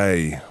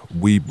I,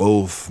 we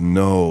both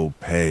know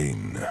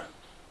pain.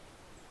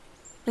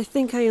 I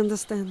think I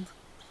understand.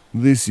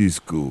 This is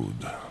good.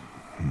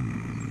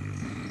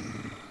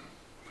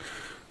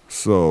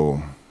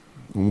 So,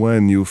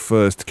 when you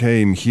first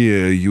came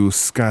here, you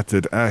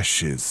scattered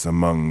ashes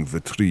among the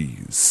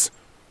trees.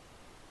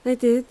 I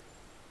did.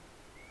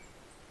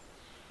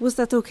 Was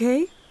that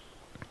okay?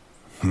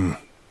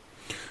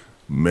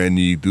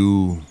 Many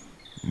do.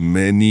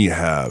 Many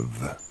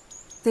have.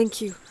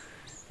 Thank you.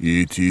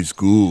 It is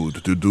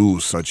good to do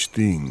such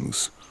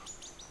things.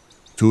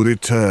 To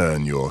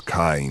return your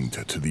kind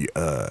to the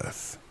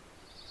earth.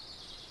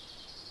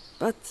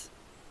 But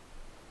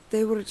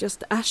they were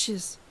just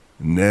ashes.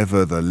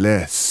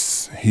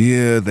 Nevertheless,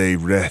 here they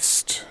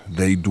rest.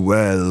 They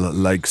dwell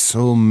like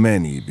so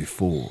many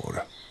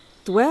before.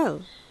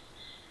 Dwell?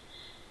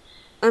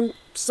 I'm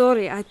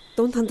sorry, I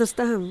don't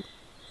understand.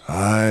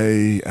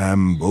 I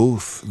am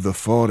both the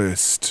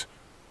forest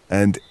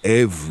and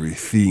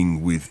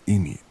everything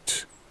within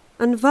it.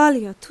 And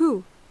Valia,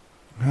 too.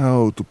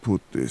 How to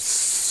put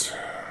this?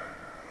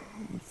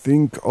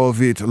 Think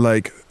of it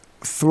like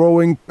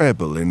throwing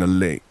pebble in a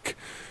lake.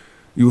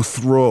 You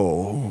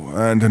throw,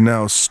 and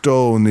now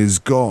stone is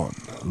gone,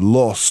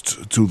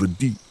 lost to the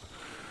deep.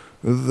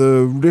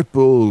 The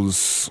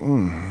ripples,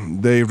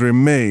 they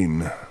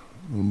remain,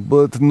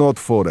 but not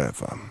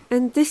forever.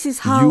 And this is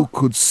how... You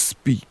could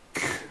speak.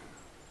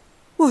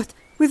 What?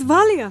 With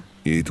Valia?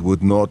 It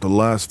would not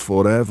last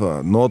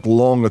forever, not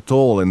long at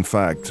all, in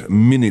fact.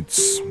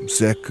 Minutes,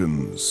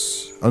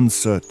 seconds,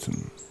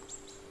 uncertain.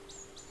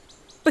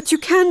 But you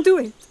can do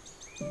it.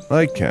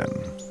 I can.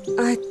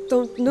 I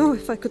don't know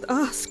if I could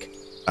ask.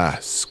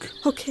 Ask.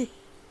 Okay.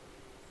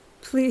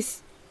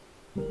 Please,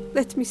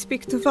 let me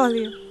speak to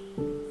Valia.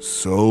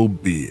 So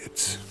be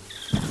it.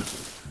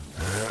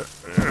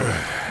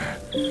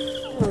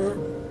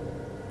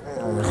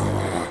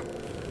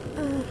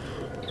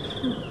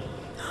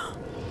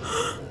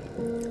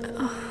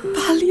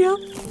 Valia?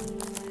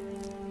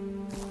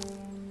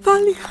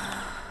 Valia?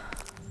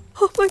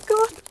 Oh my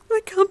God,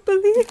 I can't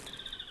believe.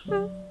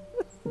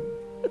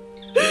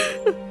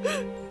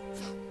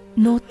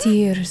 No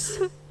tears.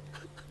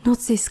 Not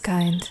this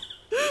kind.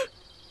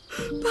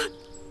 But...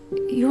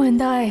 You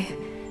and I,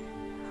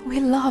 we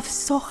love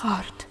so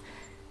hard.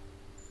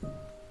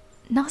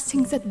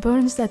 Nothing that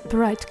burns that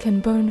bright can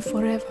burn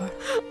forever.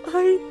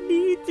 I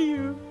need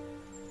you.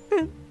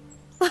 And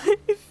I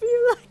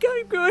feel like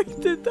I'm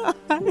going to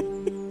die.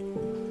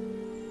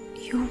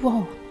 You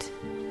won't.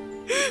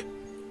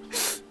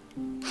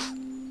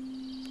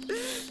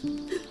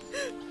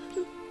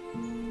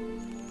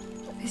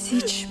 With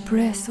each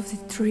breath of the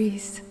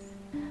trees,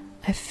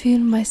 I feel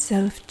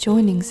myself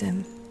joining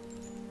them.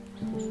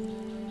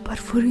 But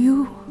for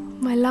you,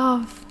 my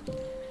love,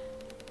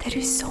 there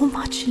is so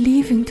much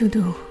leaving to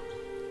do.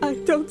 I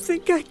don't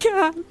think I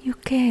can. You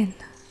can.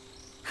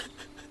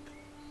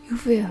 You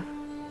will.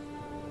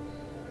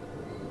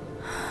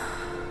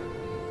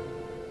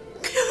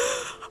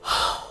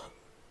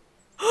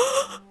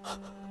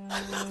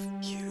 I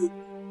love you.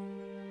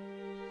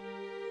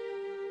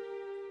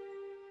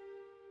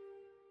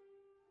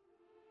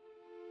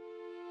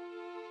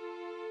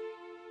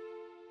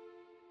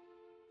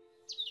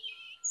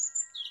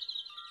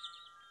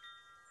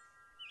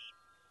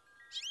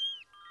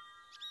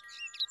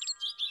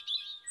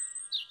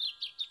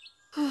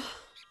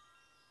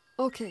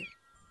 Okay.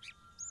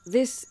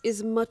 This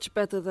is much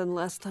better than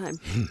last time.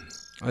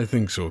 I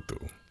think so too.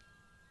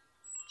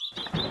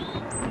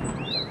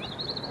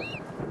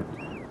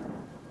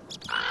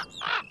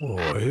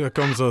 Oh, here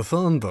comes the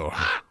thunder.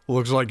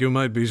 Looks like you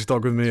might be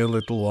stuck with me a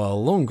little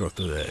while longer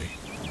today.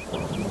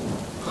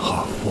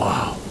 Oh,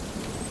 wow.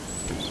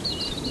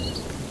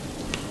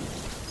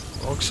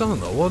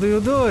 Oksana, what are you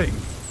doing?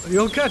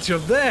 You'll catch your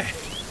death.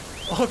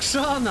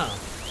 Oksana!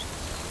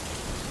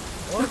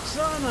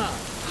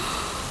 Oksana!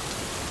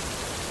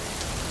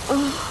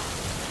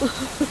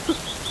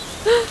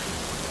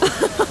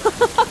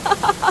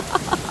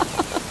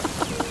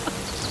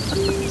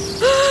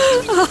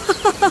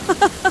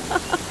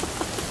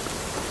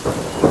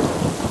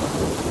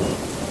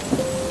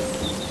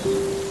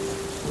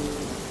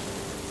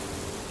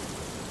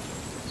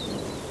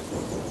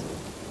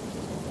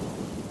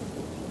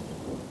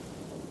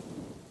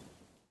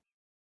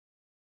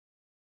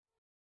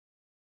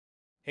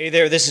 Hey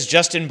there, this is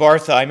Justin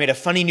Bartha. I made a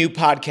funny new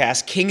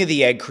podcast, King of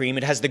the Egg Cream.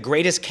 It has the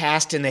greatest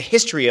cast in the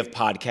history of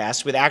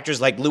podcasts with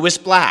actors like Louis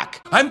Black.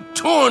 I'm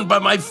torn by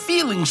my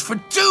feelings for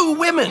two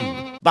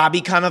women.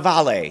 Bobby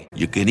Cannavale.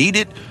 You can eat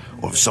it,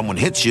 or if someone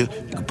hits you,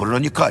 you can put it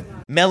on your cut.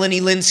 Melanie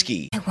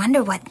Linsky. I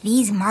wonder what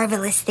these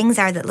marvelous things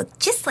are that look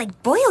just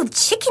like boiled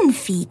chicken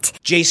feet.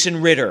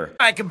 Jason Ritter.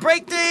 I can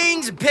break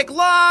things and pick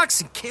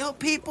locks and kill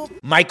people.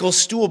 Michael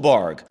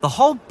Stuhlbarg. The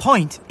whole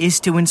point is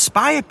to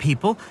inspire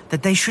people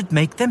that they should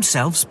make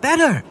themselves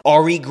better.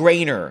 Ari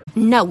Grainer.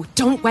 No,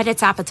 don't whet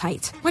its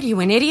appetite. What are you,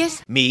 an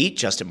idiot? Me,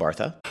 Justin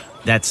Bartha.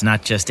 That's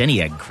not just any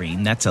egg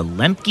cream, that's a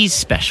Lemke's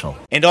special.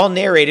 And all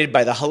narrated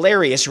by the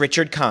hilarious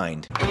Richard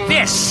Kind.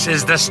 This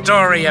is the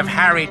story of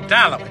Harry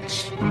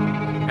Dalowitz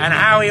and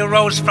how he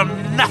rose from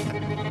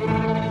nothing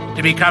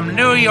to become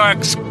New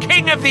York's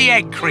King of the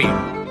Egg Cream.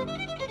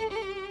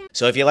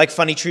 So if you like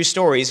funny true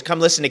stories, come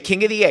listen to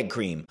King of the Egg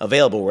Cream,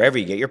 available wherever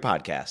you get your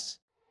podcasts.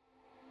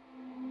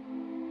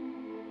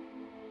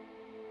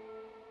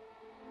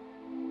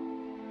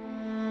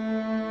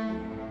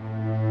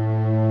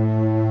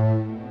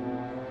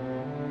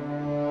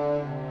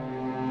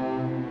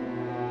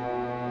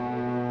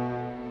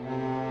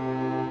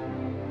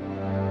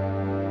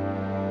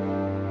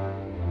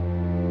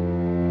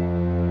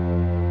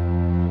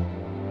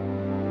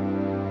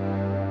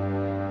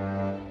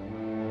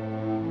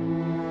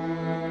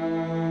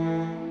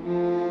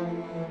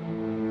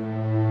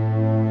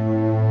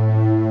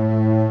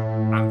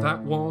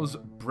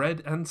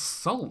 Bread and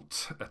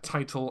Salt, a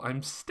title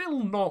I'm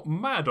still not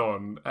mad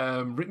on,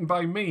 written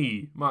by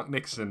me, Mark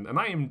Nixon, and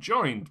I am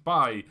joined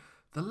by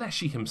the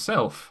Leshy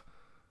himself,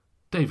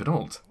 David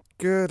Alt.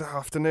 Good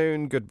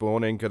afternoon, good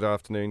morning, good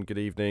afternoon, good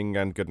evening,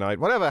 and good night.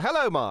 Whatever.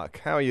 Hello, Mark.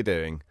 How are you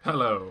doing?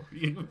 Hello.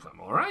 I'm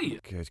all right.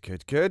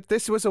 Good.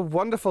 This was a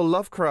wonderful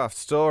Lovecraft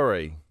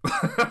story.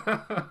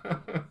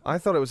 I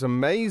thought it was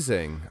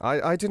amazing.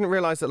 I didn't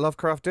realise that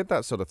Lovecraft did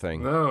that sort of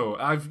thing. No,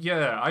 I've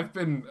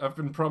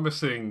been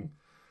promising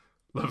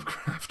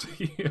Lovecraft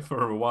here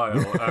for a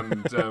while,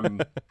 and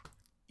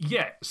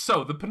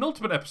so the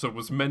penultimate episode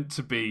was meant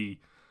to be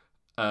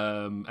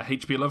a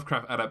H.P.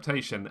 Lovecraft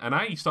adaptation, and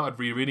I started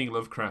rereading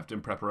Lovecraft in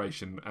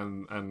preparation,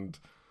 and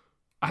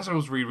as I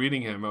was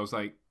rereading him, I was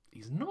like,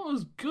 he's not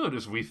as good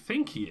as we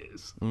think he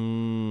is.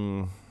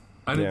 And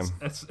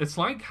it's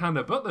like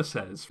Hannah Butler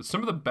says, some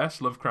of the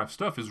best Lovecraft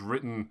stuff is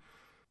written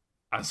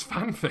as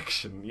fan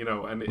fiction,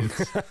 and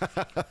it's...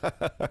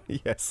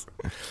 Yes.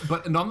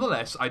 But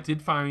nonetheless, I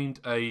did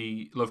find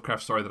a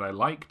Lovecraft story that I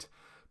liked,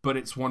 but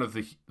it's one of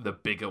the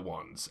bigger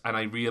ones, and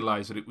I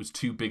realized that it was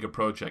too big a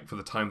project for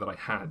the time that I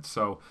had,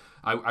 so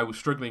I was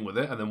struggling with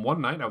it, and then one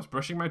night I was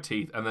brushing my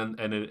teeth, and then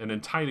an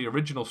entirely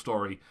original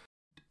story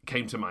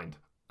came to mind,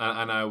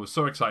 and I was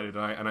so excited,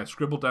 and I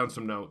scribbled down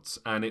some notes,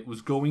 and it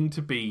was going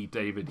to be,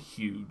 David,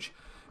 huge.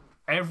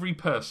 Every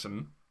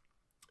person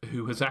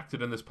who has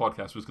acted in this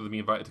podcast was going to be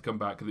invited to come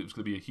back, because it was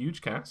going to be a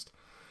huge cast.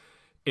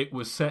 It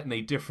was set in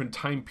a different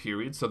time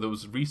period, so there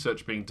was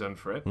research being done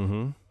for it.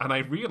 Mm-hmm. And I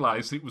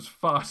realised it was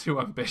far too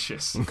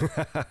ambitious. And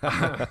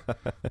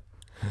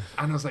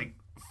I was like,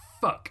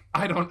 fuck,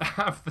 I don't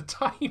have the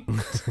time.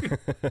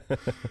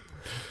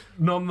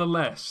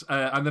 Nonetheless,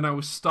 and then I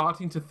was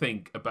starting to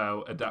think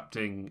about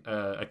adapting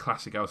a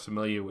classic I was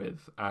familiar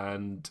with.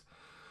 And,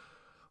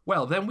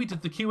 well, then we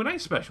did the Q&A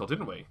special,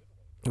 didn't we?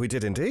 We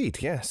did indeed,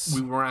 yes.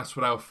 We were asked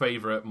what our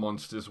favourite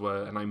monsters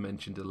were, and I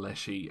mentioned a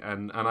Leshy,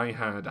 and I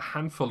had a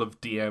handful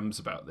of DMs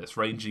about this,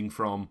 ranging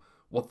from,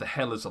 what the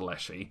hell is a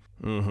Leshy,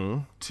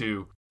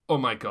 to, oh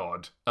my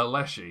god, a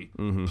Leshy,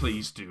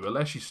 please do a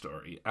Leshy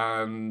story.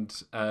 And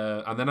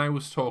then I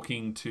was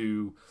talking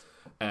to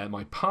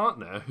my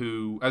partner,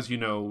 who, as you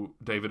know,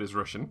 David, is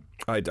Russian.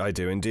 I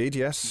do indeed,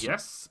 yes.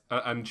 Yes,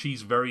 and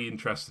she's very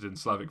interested in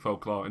Slavic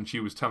folklore, and she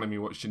was telling me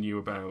what she knew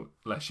about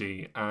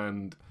Leshy,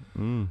 and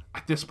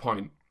at this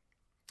point,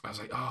 I was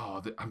like,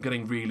 oh, I'm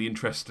getting really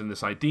interested in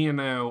this idea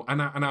now,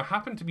 and I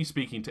happened to be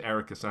speaking to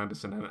Erica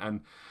Sanderson,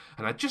 and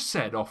I just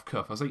said off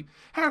cuff, I was like,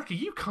 Erica,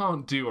 you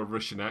can't do a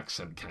Russian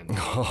accent, can you?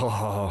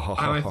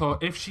 And I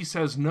thought, if she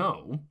says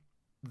no,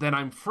 then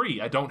I'm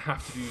free. I don't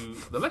have to do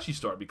the Leshy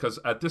story, because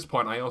at this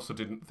point I also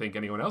didn't think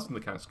anyone else in the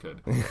cast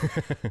could.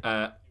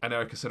 And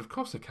Erica said, of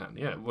course I can,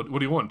 yeah. What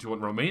do you want? Do you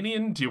want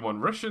Romanian? Do you want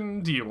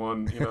Russian? Do you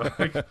want,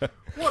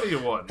 what do you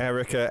want?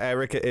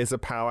 Erica is a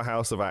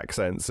powerhouse of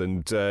accents,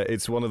 and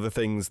it's one of the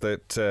things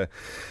that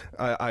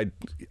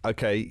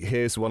okay,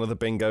 here's one of the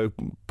bingo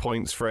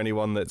points for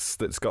anyone that's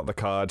got the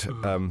card.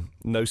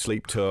 No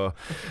Sleep Tour.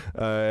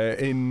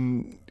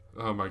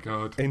 Oh my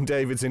god. In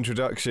David's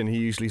introduction, he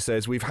usually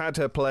says, we've had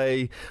her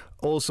play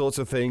all sorts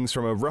of things,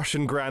 from a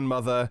Russian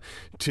grandmother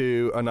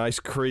to an ice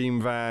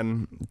cream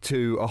van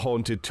to a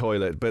haunted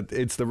toilet. But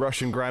it's the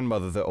Russian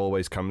grandmother that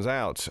always comes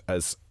out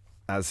as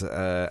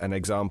an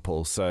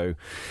example. So,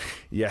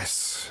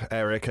 yes,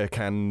 Erica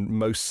can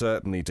most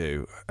certainly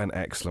do an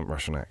excellent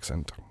Russian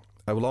accent,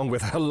 along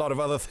with a lot of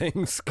other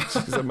things.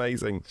 She's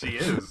amazing. She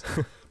is.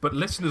 But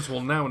listeners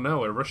will now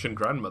know a Russian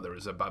grandmother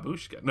is a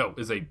babushka. No,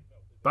 is a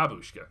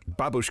babushka.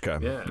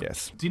 Babushka, yeah.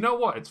 Yes. Do you know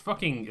what?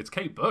 It's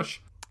Kate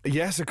Bush.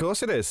 Yes, of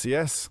course it is,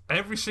 yes.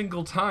 Every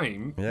single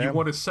time you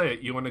want to say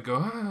it, you want to go,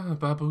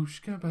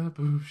 babushka,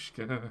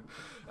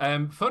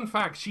 babushka. Fun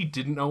fact, she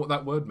didn't know what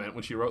that word meant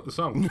when she wrote the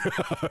song.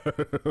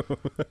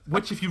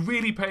 Which, if you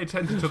really pay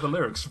attention to the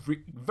lyrics,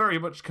 very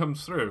much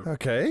comes through.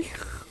 Okay.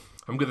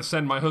 I'm going to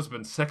send my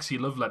husband sexy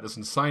love letters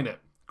and sign it.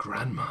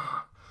 Grandma.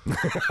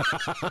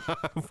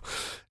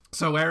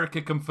 So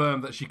Erica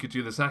confirmed that she could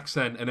do this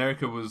accent, and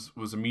Erica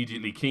was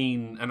immediately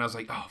keen, and I was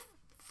like, oh,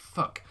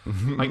 fuck.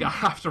 Like, I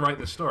have to write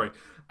this story.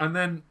 And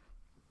then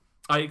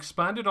I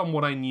expanded on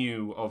what I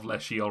knew of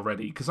Leshy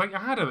already, because I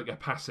had a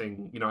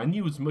passing, I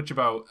knew as much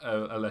about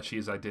a Leshy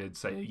as I did,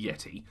 say, a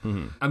Yeti.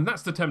 Mm-hmm. And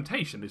that's the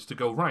temptation, is to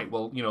go, right,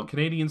 well,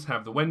 Canadians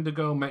have the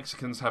Wendigo,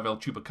 Mexicans have El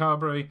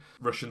Chupacabra,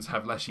 Russians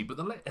have Leshy, but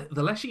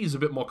the Leshy is a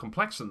bit more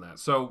complex than that.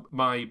 So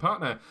my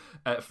partner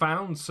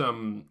found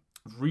some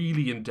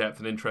really in-depth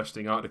and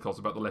interesting articles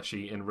about the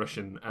Leshy in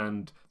Russian,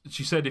 and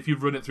she said if you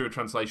run it through a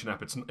translation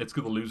app, it's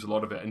going to lose a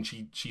lot of it, and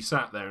she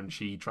sat there and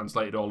she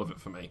translated all of it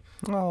for me.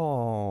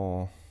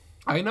 Oh,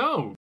 I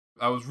know.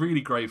 I was really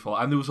grateful,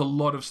 and there was a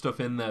lot of stuff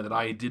in there that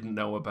I didn't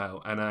know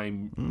about, and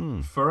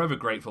I'm forever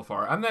grateful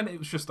for her. And then it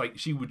was just like,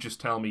 she would just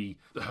tell me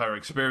her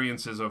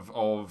experiences of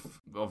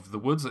the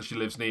woods that she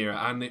lives near,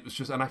 and it was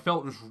just, and I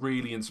felt just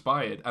really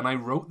inspired, and I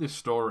wrote this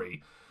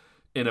story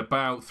in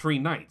about 3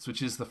 nights,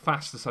 which is the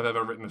fastest I've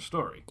ever written a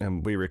story.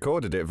 And we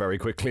recorded it very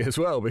quickly as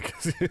well,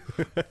 because...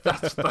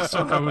 that's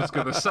what I was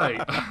going to say.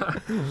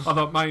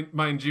 Although,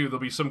 mind you, there'll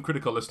be some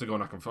critical listener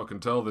going, I can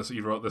fucking tell this,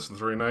 you wrote this in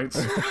 3 nights.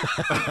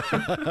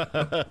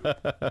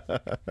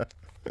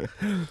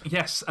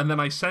 Yes, and then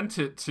I sent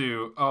it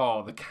to,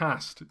 the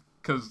cast,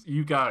 because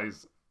you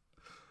guys...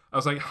 I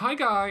was like, hi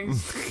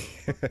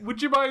guys,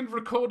 would you mind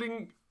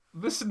recording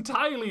this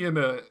entirely in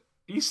a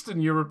Eastern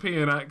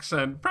European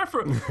accent,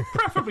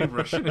 preferably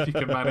Russian if you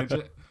can manage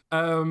it.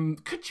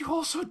 Could you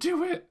also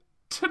do it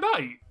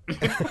tonight?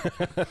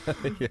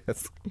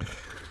 Yes.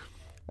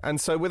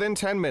 And so within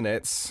 10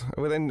 minutes,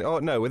 within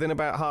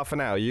about half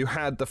an hour, you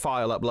had the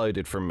file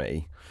uploaded from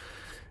me.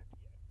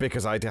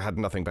 Because I had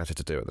nothing better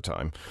to do at the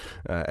time,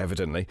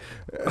 evidently.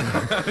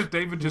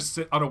 David just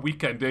on a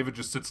weekend, David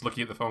just sits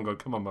looking at the phone going,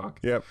 come on, Mark.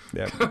 Yep.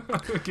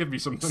 Give me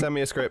something. Send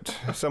me a script.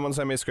 Someone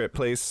send me a script,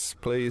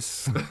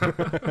 please.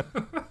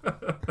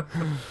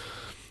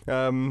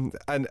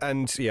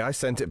 And yeah, I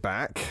sent it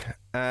back.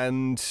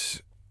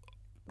 And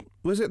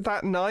was it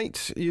that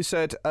night you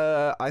said,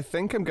 I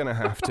think I'm going to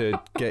have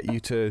to get you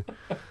to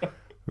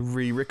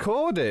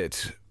re-record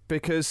it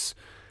because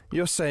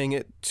you're saying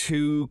it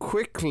too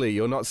quickly.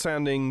 You're not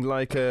sounding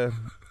like an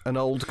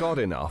old god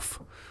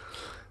enough.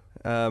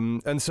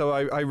 And so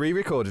I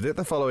re-recorded it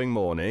the following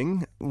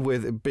morning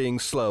with it being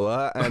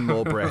slower and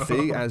more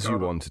breathy as you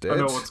wanted it. I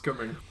know what's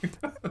coming.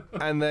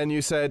 And then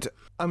you said,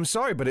 I'm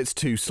sorry, but it's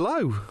too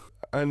slow.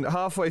 And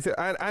halfway through,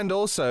 and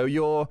also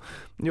your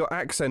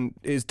accent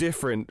is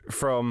different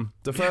from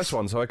the first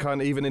one, so I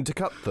can't even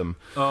intercut them.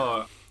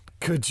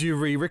 Could you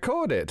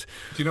re-record it?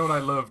 Do you know what I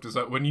loved is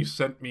that when you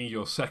sent me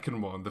your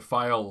second one, the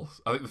file,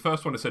 I think the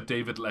first one it said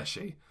David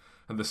Leshy,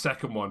 and the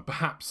second one,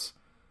 perhaps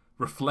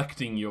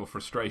reflecting your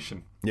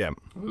frustration,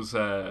 was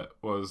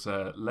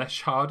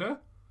Lesh Harder.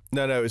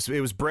 No,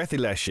 it was Breathy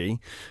Leshy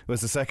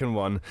was the second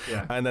one,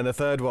 and then the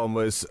third one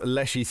was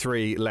Leshy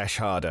 3 Lesh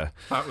Harder.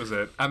 That was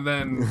it. And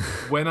then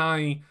when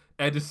I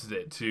edited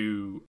it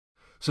to...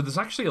 So there's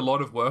actually a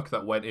lot of work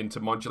that went into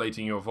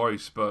modulating your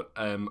voice, but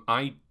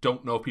I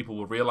don't know if people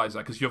will realise that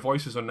because your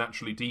voice is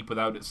unnaturally deep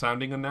without it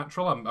sounding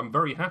unnatural. I'm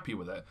very happy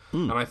with it.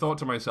 And I thought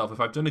to myself,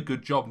 if I've done a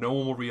good job, no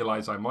one will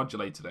realise I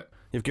modulated it.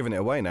 You've given it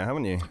away now,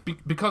 haven't you?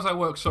 Because I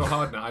work so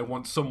hard now, I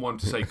want someone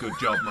to say, good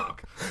job,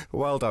 Mark.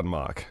 Well done,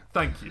 Mark.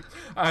 Thank you.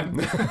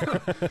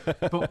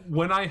 But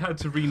when I had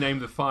to rename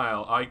the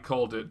file, I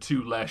called it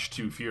Too Lesh,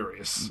 Too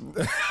Furious.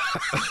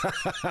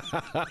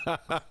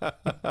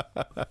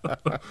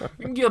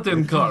 Get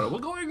in car, we're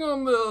going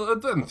on the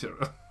adventure.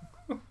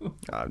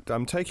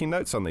 I'm taking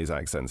notes on these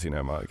accents,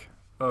 Mark.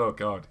 Oh,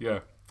 God,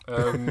 yeah.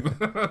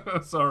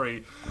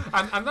 Sorry.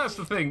 And that's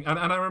the thing. And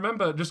I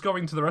remember just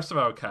going to the rest of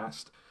our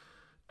cast.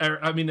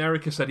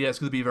 Erica said, it's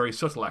going to be a very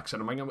subtle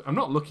accent. I'm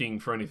not looking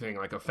for anything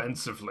like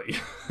offensively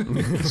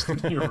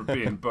Eastern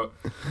European, but,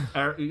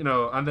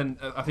 and then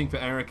I think for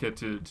Erica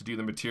to do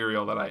the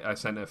material that I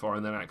sent her for,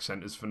 and that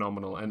accent is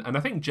phenomenal. And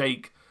I think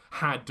Jake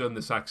had done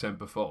this accent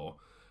before,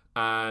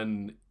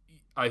 and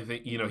I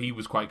think, he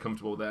was quite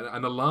comfortable there.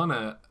 And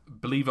Alana,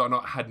 believe it or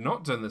not, had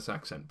not done this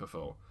accent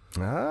before.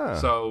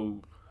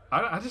 So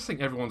I just think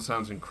everyone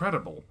sounds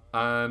incredible.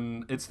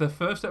 And it's the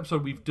first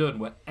episode we've done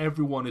where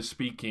everyone is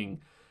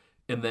speaking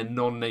in their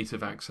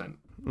non-native accent.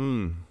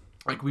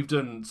 Like, we've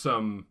done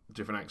some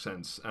different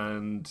accents,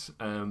 and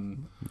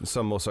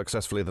some more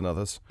successfully than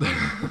others.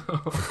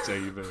 Oh,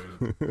 David.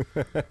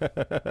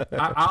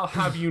 I'll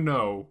have you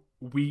know,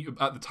 we,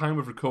 at the time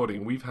of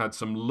recording, we've had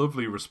some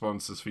lovely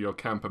responses for your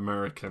Camp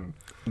American.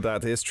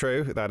 That is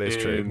true.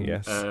 True,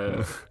 yes.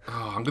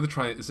 I'm going to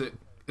try it. Is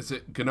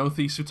it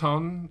Gnothi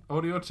Suton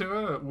audio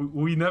tour?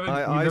 We never...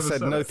 I said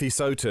Gnothi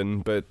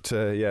Soton, but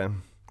yeah...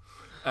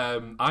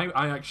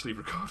 I actually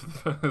recorded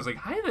I was like,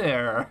 hi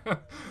there,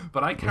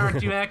 but I can't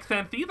do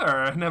accent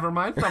either, never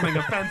mind something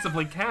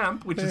offensively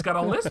camp, which has got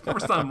a lisp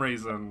for some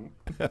reason.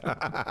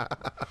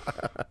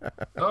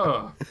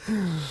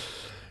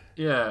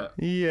 Yeah.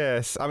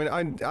 Yes. I mean,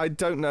 I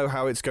don't know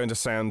how it's going to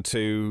sound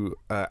to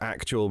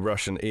actual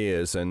Russian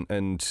ears,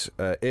 and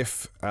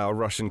if our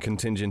Russian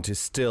contingent is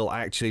still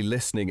actually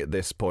listening at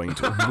this point,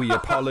 we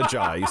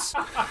apologise.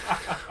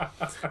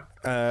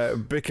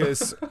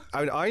 Because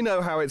I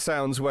know how it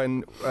sounds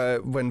when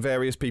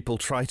various people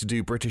try to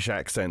do British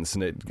accents,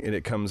 and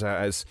it comes out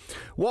as,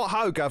 "What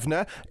ho,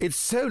 governor? It's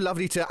so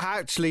lovely to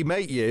actually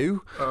meet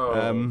you."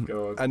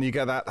 God. And you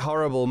get that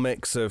horrible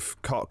mix of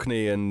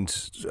Cockney and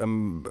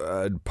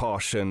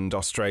posh and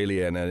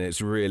Australian, and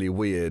it's really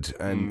weird.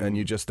 And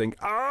you just think,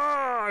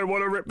 I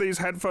want to rip these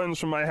headphones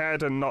from my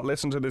head and not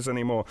listen to this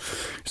anymore.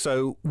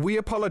 So we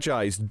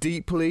apologise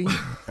deeply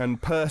and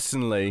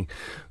personally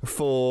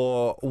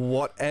for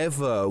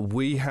whatever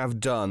we have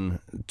done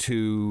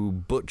to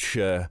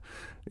butcher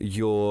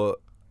your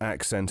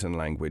accent and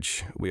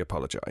language. We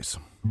apologise.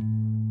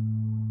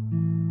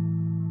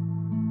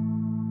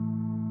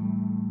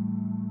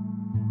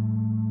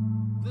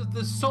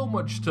 There's so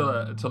much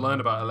to learn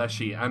about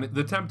Aleshi, and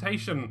the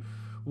temptation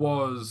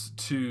was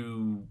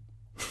to...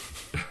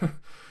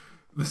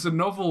 There's a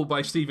novel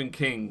by Stephen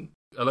King,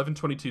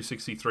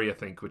 11/22/63, I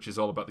think, which is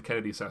all about the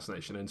Kennedy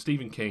assassination. And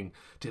Stephen King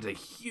did a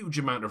huge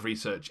amount of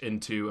research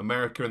into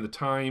America in the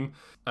time,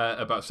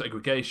 about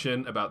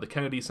segregation, about the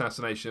Kennedy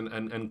assassination.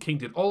 And King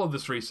did all of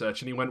this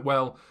research, and he went,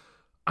 well,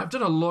 I've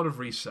done a lot of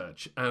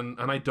research, and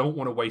I don't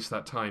want to waste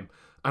that time.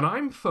 And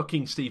I'm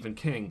fucking Stephen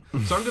King,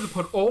 so I'm going to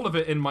put all of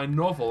it in my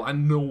novel,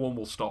 and no one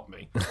will stop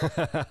me.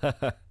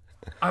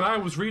 And I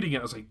was reading it,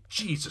 I was like,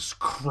 Jesus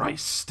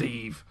Christ,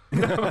 Steve.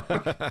 And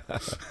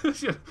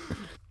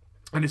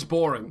it's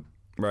boring.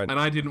 Right. And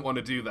I didn't want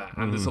to do that.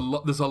 And there's a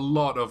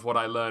lot of what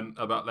I learned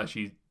about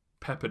Leshy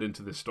peppered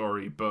into this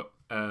story, but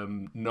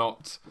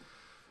not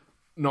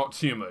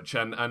too much.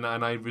 And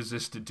I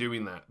resisted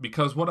doing that.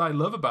 Because what I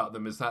love about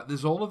them is that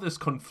there's all of this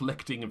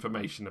conflicting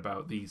information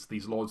about these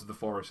Lords of the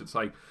Forest.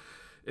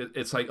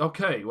 It's like,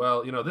 okay,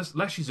 well, you know, this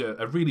Leshy's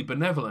are really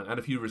benevolent, and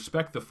if you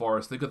respect the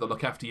forest, they're going to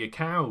look after your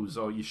cows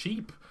or your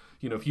sheep,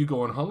 you know, if you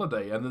go on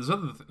holiday. And there's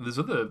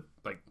other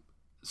like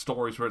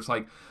stories where it's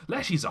like,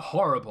 Leshy's are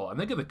horrible, and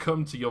they're going to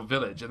come to your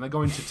village, and they're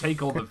going to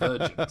take all the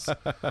virgins.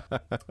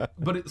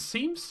 But it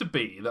seems to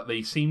be that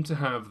they seem to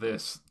have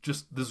there's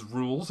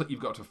rules that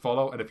you've got to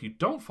follow, and if you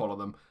don't follow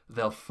them,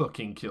 they'll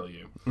fucking kill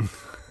you.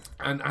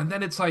 and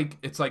then it's like,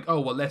 oh,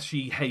 well,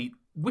 Leshy hate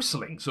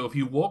whistling, so if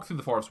you walk through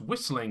the forest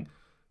whistling,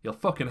 he'll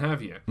fucking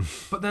have you.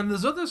 But then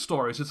there's other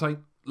stories, it's like,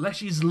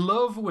 Leshies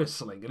love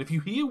whistling, and if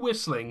you hear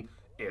whistling,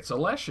 it's a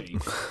Leshy.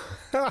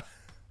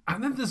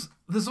 And then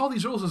there's all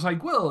these rules. It's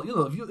like, well, you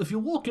know, if you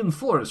walk in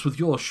forest with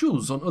your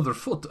shoes on other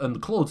foot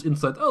and clothes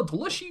inside out, the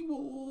Leshy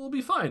will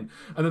be fine.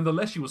 And then the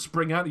Leshy will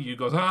spring out at you,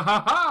 goes, ha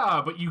ha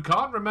ha, but you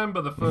can't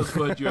remember the first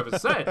word you ever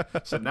said,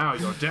 so now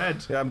you're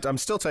dead. Yeah, I'm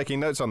still taking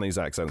notes on these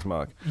accents,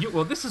 Mark.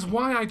 Well, this is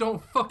why I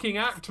don't fucking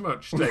act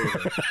much,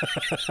 David.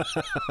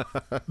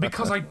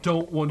 Because I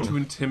don't want to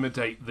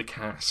intimidate the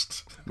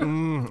cast.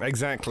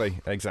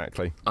 Exactly.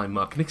 I'm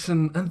Mark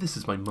Nixon, and this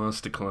is my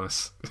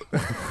masterclass.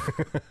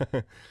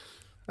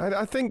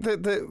 I think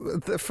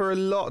that for a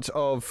lot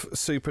of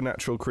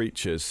supernatural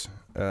creatures,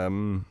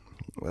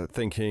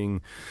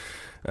 thinking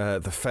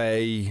the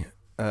Fae,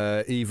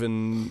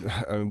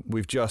 even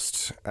we've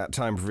just, at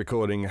time of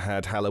recording,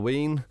 had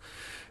Halloween.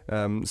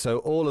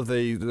 So all of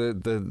the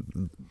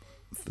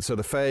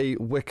Fae,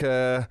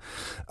 Wicca,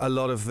 a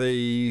lot of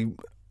the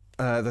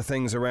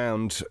things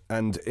around,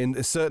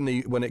 and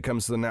certainly when it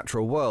comes to the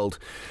natural world,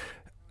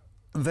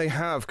 they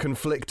have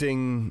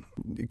conflicting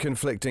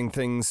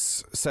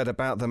things said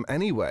about them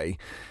anyway,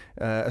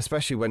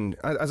 especially when,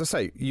 as I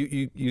say,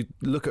 you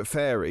look at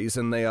fairies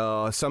and they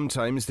are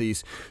sometimes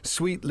these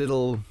sweet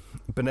little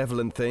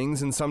benevolent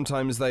things, and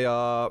sometimes they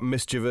are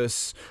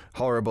mischievous,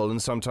 horrible,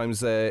 and sometimes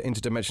they're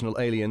interdimensional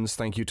aliens,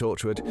 thank you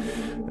Torchwood,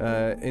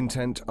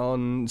 intent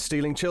on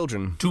stealing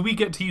children. Do we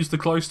get to use the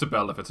cloister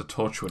bell if it's a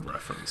Torchwood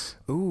reference?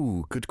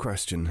 Ooh, good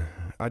question.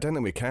 I don't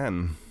think we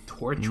can.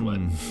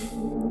 Torchwood.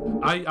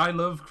 I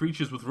love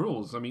creatures with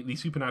rules. I mean,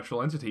 these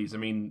supernatural entities. I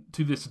mean,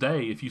 to this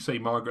day, if you say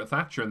Margaret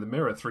Thatcher in the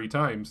mirror 3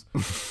 times,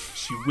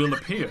 she will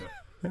appear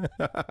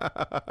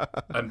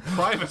and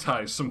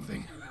privatise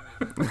something.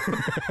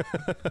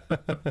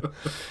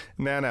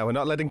 No, we're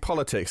not letting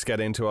politics get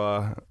into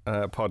our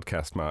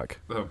podcast,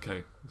 Mark.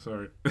 Okay,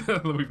 sorry.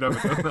 We've never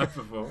done that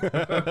before.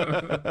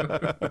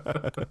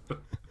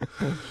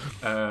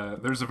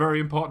 There's a very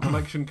important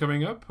election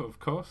coming up, of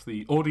course,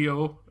 the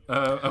Audio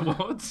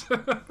Awards.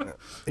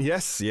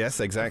 Yes,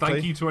 exactly.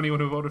 Thank you to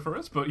anyone who voted for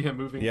us, but yeah,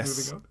 moving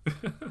on.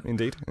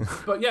 Indeed.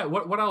 But yeah,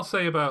 what I'll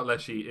say about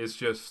Leshy is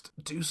just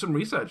do some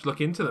research,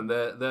 look into them.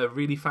 They're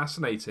really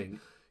fascinating.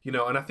 You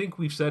know, and I think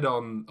we've said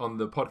on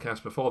the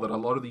podcast before that a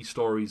lot of these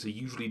stories are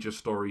usually just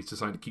stories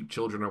designed to keep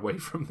children away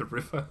from the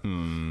river.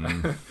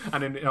 And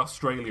in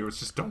Australia, it's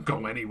just don't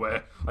go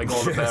anywhere, like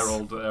all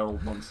of their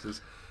old monsters.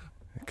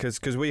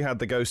 Because we had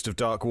the Ghost of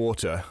Dark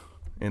Water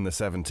in the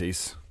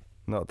 70s.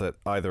 Not that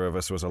either of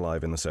us was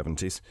alive in the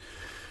 70s.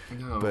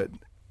 No. But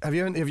have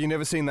you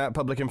never seen that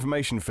public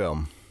information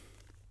film?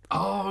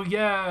 Oh,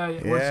 yeah.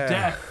 It was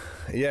Death.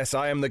 Yes,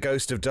 I am the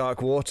ghost of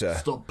dark water.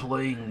 Stop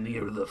playing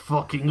near the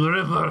fucking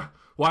river.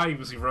 Why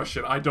was he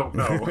Russian? I don't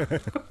know.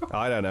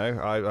 I don't know.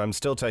 I'm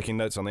still taking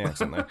notes on the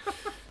accent, though.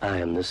 I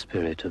am the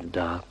spirit of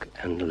dark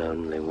and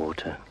lonely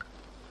water,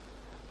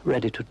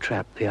 ready to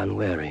trap the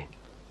unwary,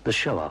 the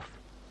show-off,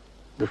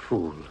 the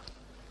fool.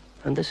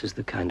 And this is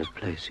the kind of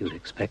place you'd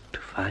expect to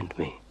find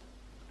me.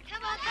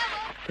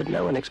 But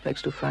no one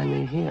expects to find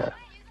me here.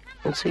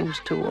 It seems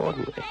too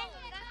ordinary.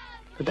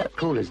 But that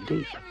pool is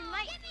deep.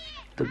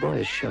 The boy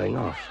is showing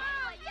off.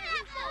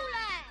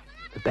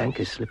 The bank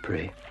is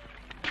slippery.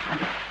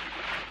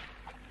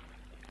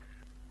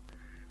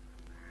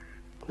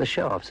 The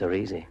show-offs are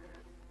easy.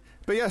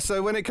 But yeah,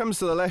 so when it comes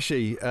to the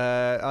Leshy,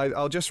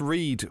 I'll just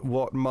read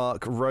what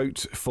Mark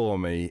wrote for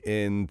me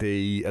at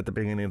the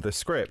beginning of the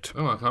script.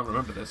 Oh, I can't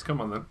remember this.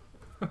 Come on, then.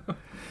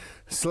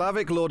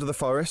 Slavic Lord of the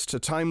Forest, a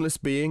timeless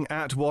being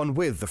at one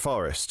with the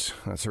forest.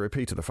 That's a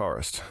repeat of the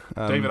forest.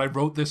 David, I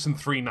wrote this in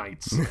 3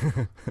 nights.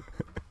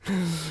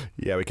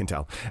 Yeah, we can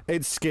tell.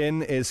 Its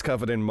skin is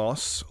covered in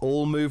moss.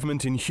 All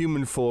movement in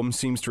human form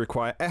seems to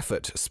require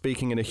effort.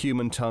 Speaking in a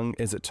human tongue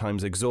is at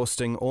times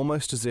exhausting,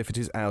 almost as if it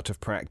is out of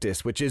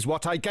practice, which is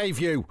what I gave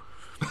you.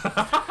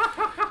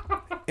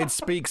 It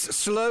speaks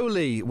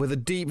slowly with a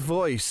deep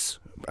voice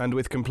and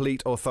with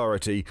complete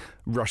authority,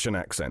 Russian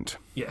accent.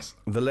 Yes.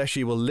 The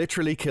Leshy will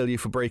literally kill you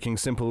for breaking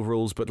simple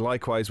rules, but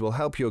likewise will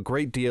help you a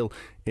great deal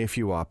if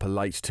you are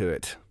polite to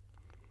it.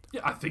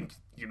 Yeah, I think,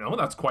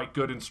 that's quite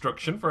good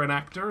instruction for an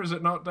actor, is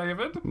it not,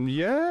 David?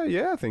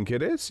 Yeah, I think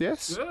it is,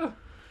 yes. Yeah.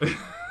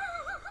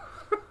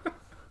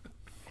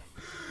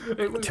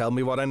 Tell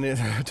me what I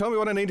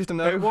needed to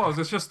know. It was.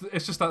 It's just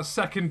that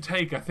second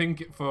take. I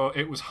think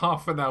it was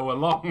half an hour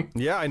long.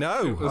 Yeah, I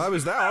know. I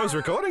was there. I was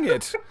recording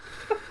it.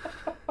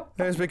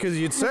 It's because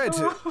you'd said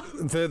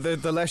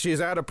the Leshy is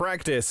out of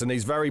practice and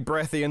he's very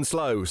breathy and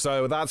slow.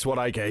 So that's what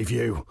I gave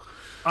you.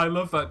 I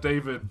love that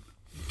David.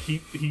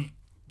 He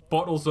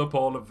bottles up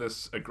all of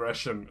this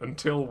aggression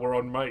until we're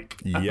on mic.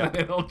 Yep. And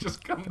it all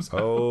just comes out.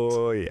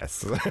 Oh,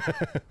 yes.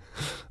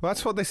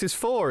 That's what this is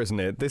for, isn't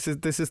it? This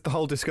is the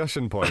whole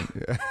discussion point.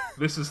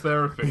 This is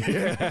therapy.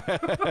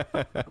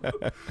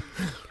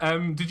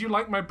 Did you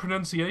like my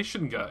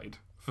pronunciation guide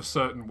for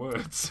certain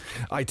words?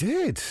 I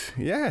did,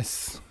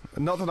 yes.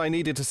 Not that I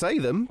needed to say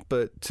them,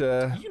 but...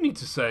 you need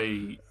to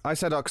say... I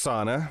said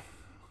Oksana,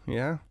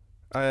 yeah.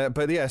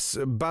 But yes,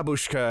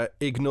 Babushka,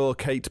 ignore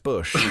Kate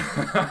Bush.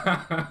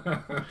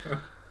 I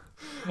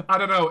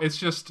don't know, it's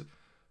just...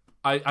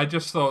 I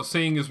just thought,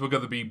 seeing as we're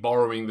going to be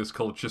borrowing this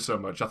culture so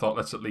much, I thought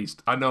let's at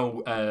least... I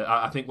know,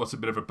 I think what's a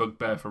bit of a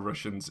bugbear for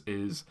Russians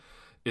is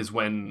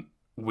when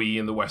we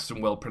in the Western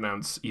world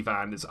pronounce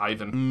Ivan as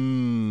Ivan.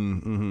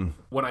 Mm-hmm.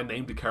 When I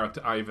named a character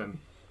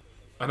Ivan...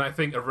 And I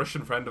think a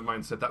Russian friend of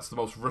mine said that's the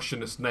most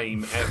Russianest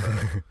name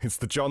ever. It's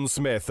the John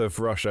Smith of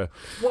Russia.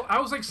 Well, I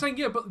was saying,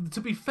 yeah, but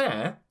to be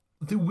fair,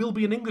 there will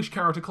be an English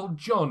character called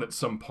John at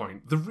some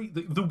point.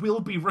 There will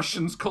be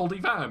Russians called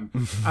Ivan.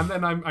 And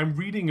then I'm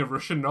reading a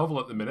Russian novel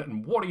at the minute,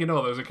 and what do you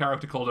know, there's a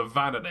character called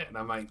Ivan in it. And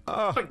I'm like,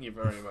 thank you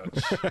very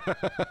much.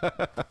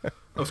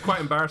 I was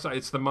quite embarrassed.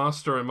 It's The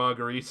Master and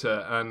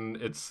Margarita, and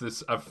it's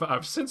this...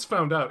 I've since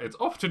found out it's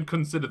often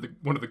considered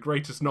one of the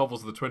greatest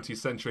novels of the 20th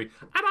century,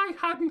 and I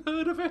hadn't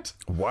heard of it.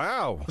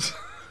 Wow.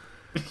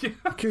 Yeah.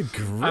 Good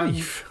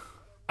grief.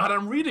 And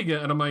I'm reading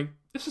it, and I'm like,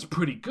 this is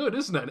pretty good,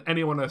 isn't it? And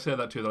anyone I say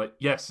that to, they're like,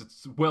 yes,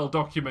 it's well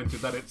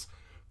documented that it's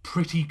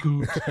pretty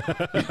good.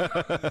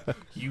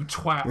 You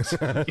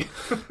twat.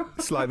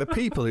 It's like the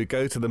people who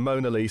go to the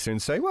Mona Lisa and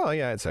say, well,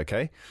 yeah, it's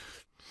okay.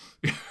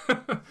 Do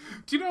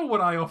you know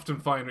what I often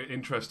find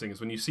interesting is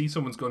when you see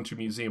someone's gone to a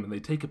museum and they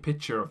take a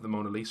picture of the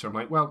Mona Lisa. I'm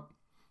like, well,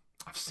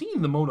 I've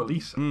seen the Mona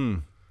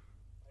Lisa.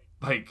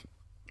 Like,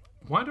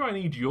 why do I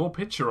need your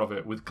picture of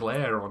it with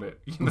glare on it?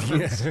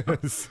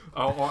 Yes.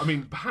 Or, I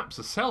mean, perhaps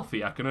a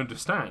selfie I can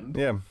understand.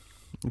 Yeah,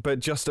 but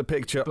just a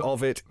picture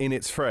of it in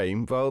its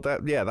frame. Well,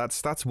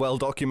 that's well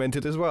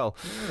documented as well.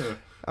 Yeah.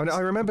 I mean, I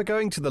remember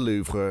going to the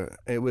Louvre.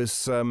 It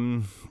was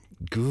long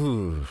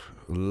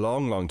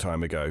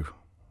time ago.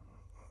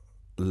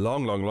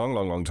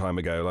 Long time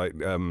ago, like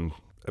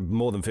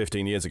more than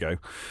 15 years ago.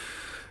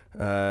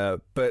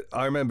 But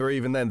I remember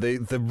even then,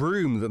 the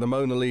room that the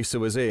Mona Lisa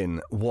was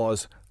in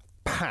was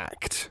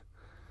packed,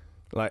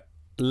 like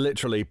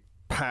literally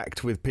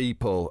packed with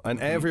people,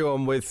 and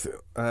everyone with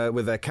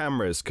their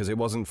cameras, because it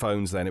wasn't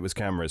phones then, it was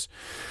cameras,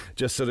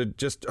 just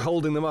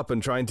holding them up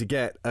and trying to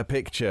get a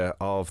picture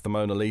of the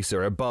Mona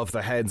Lisa above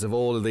the heads of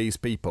all of these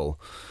people.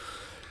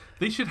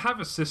 They should have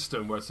a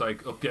system where it's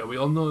like, okay, we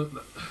all know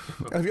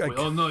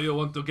you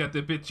want to get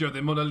a picture of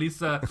the Mona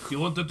Lisa. You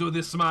want to do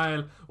this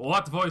smile.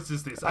 What voice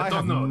is this? I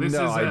don't know. This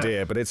no is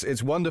idea, but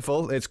it's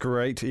wonderful. It's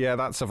great. Yeah,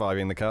 that's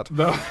surviving the cut.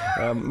 No,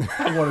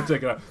 I want to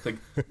take it out. It's like,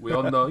 we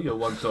all know you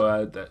want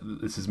to.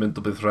 This is meant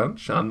to be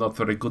French. I'm not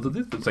very good at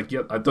it. It's like,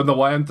 yeah, I don't know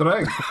why I'm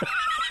trying.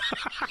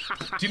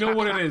 Do you know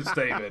what it is,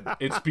 David?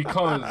 It's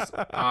because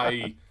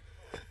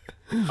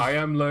I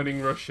am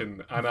learning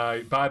Russian,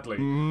 and badly,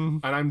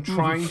 and I'm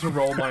trying to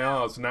roll my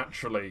R's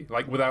naturally,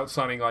 like without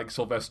sounding like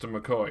Sylvester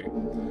McCoy.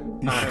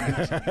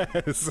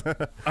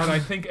 And I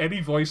think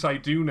any voice I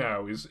do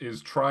now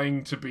is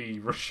trying to be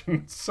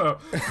Russian. So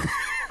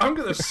I'm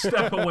going to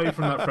step away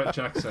from that French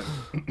accent.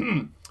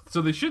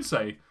 So they should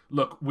say,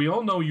 look, we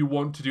all know you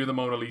want to do the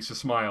Mona Lisa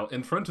smile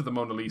in front of the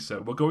Mona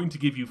Lisa. We're going to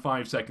give you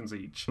 5 seconds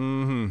each.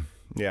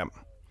 Yeah,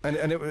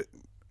 and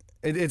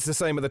it's the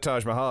same with the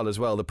Taj Mahal as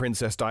well. The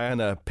Princess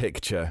Diana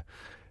picture,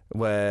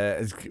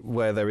 where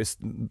there's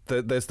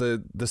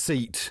the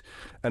seat,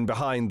 and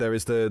behind there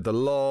is the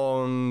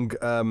long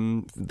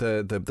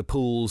the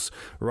pools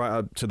right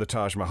up to the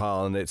Taj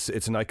Mahal, and it's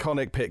an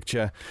iconic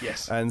picture.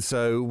 Yes. And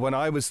so when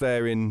I was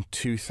there in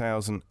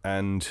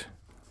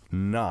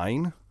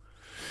 2009.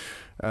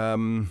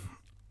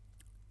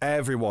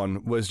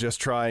 Everyone was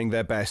just trying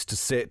their best to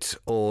sit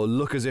or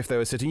look as if they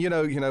were sitting. You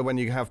know when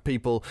you have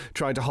people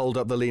trying to hold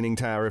up the Leaning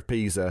Tower of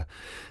Pisa.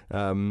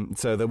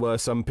 So there were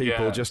some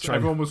people just trying.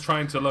 Everyone was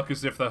trying to look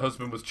as if their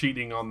husband was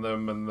cheating on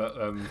them, and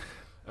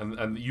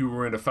you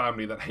were in a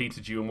family that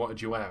hated you and wanted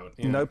you out.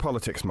 You know? No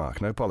politics,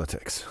 Mark. No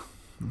politics.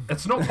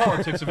 It's not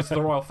politics if it's the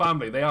royal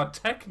family. They are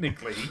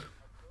technically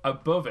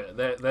above it.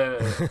 They're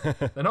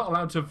not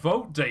allowed to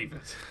vote, David.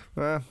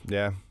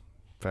 Yeah,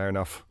 fair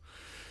enough.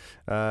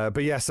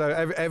 But yeah, so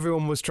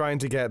everyone was trying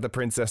to get the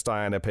Princess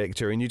Diana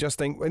picture, and you just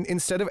think,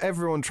 instead of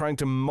everyone trying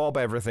to mob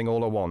everything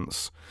all at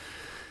once,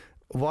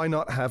 why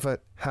not have a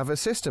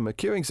system, a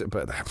queuing system?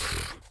 But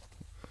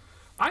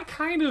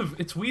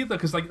it's weird though,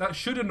 because like that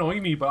should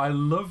annoy me, but I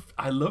love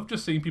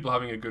just seeing people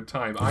having a good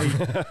time. I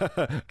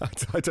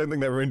don't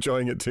think they were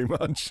enjoying it too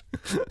much.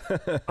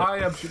 I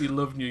absolutely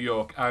love New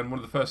York, and one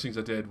of the first things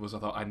I did was I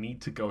thought I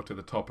need to go to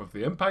the top of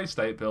the Empire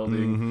State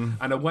Building,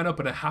 and I went up,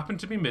 and it happened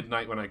to be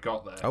midnight when I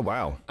got there. Oh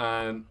wow!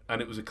 And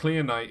it was a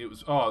clear night. It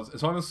was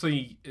it's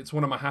honestly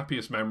one of my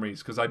happiest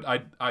memories, because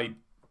I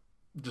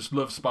just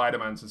love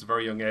Spider-Man since a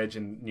very young age,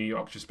 and New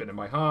York's just been in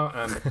my heart.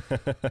 And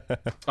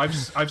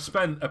I've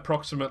spent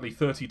approximately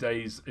 30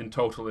 days in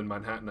total in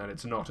Manhattan, and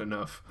it's not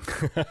enough.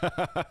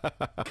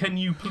 Can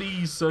you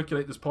please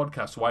circulate this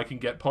podcast so I can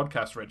get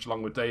podcast rich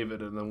along with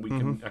David, and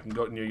then I can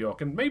go to New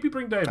York and maybe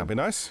bring David. That'd be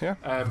nice. Yeah.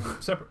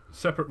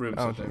 Separate rooms.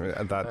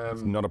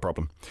 That's not a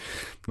problem.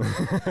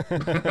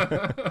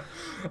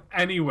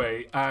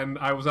 Anyway, and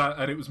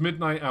it was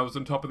midnight. I was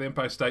on top of the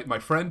Empire State. My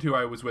friend who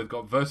I was with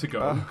got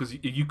vertigo because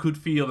you could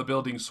feel the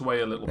building sway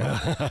a little bit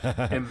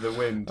in the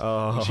wind.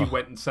 And she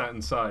went and sat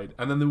inside,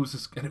 and then there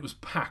was and it was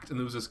packed, and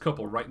there was this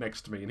couple right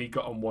next to me, and he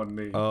got on one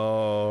knee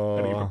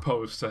and he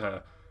proposed to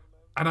her.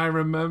 And I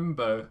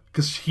remember,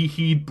 because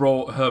he'd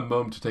brought her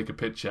mum to take a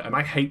picture, and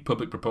I hate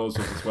public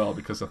proposals as well,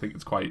 because I think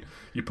it's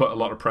you put a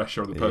lot of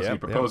pressure on the person you're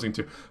proposing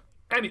to.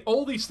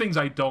 All these things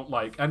I don't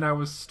like, and I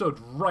was stood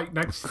right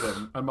next to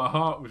them, and my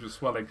heart was just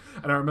swelling.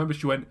 And I remember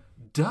she went,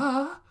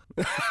 "Duh."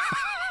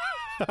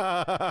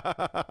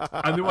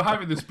 And they were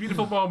having this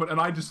beautiful moment,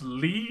 and I just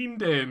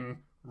leaned in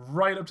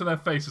right up to their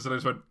faces, and I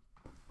just went,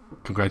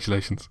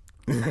 "Congratulations."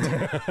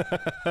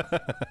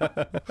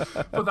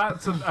 But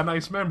that's a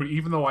nice memory,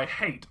 even though I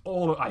hate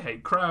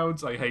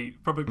crowds, I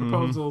hate public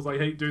proposals, I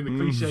hate doing the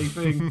cliche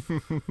thing.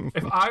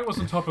 If I was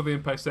on top of the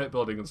Empire State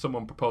Building and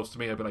someone proposed to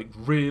me, I'd be like,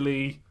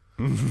 really?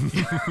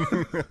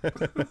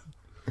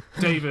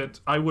 David,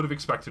 I would have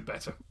expected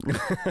better.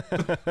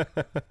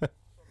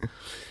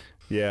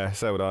 Yeah,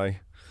 so would I.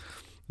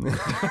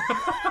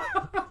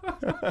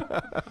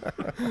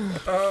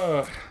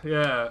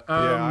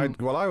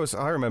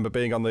 I remember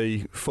being on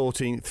the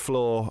 14th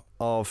floor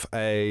of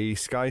a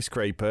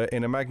skyscraper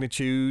in a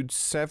magnitude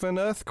 7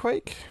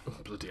 earthquake. Oh,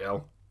 bloody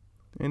hell.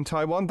 In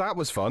Taiwan. That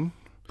was fun.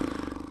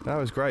 That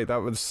was great.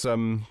 That was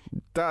the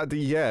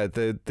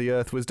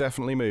earth was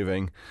definitely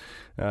moving,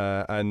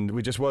 and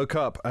we just woke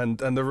up, and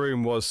the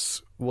room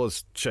was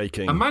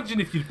shaking.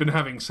 Imagine if you'd been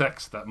having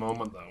sex at that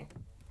moment, though.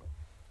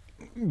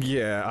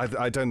 Yeah,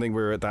 I don't think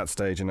we were at that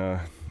stage in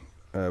a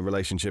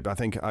relationship. I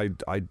think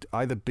I'd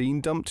either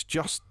been dumped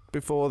just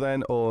before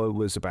then or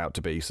was about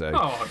to be. So.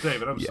 Oh,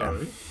 David, I'm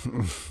sorry.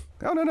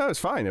 Oh no, it's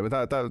fine. It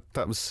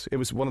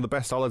was one of the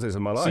best holidays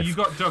of my life. So you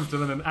got dumped,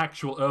 and then an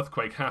actual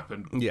earthquake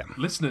happened. Yeah.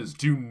 Listeners,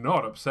 do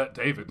not upset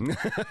David.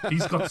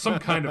 He's got some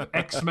kind of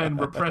X-Men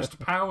repressed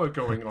power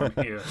going on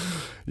here.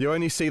 You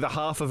only see the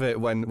half of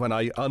it when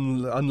I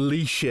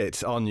unleash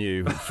it on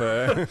you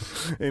for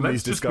in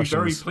these discussions. Let's just be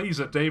very pleased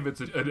that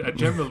David's a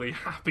generally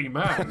happy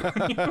man,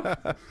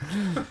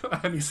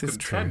 and he's content.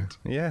 True.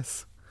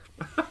 Yes.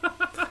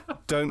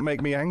 Don't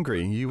make me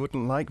angry. You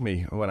wouldn't like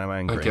me when I'm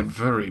angry. I get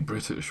very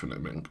British when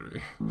I'm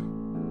angry.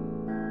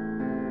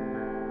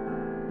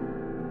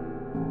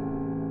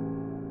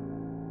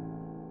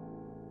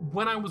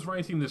 When I was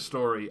writing this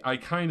story,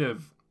 and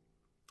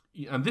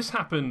this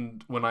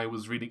happened when I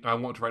was reading, I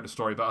want to write a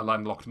story about a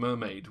landlocked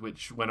mermaid,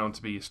 which went on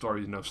to be a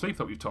story in No Sleep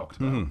that we've talked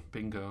about.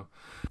 Bingo.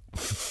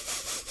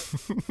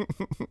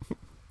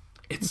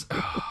 It's,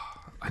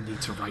 I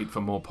need to write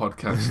for more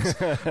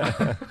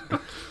podcasts.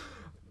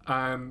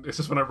 And it's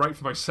just when I write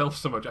for myself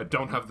so much, I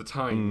don't have the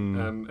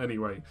time.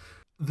 Anyway,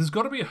 there's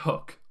got to be a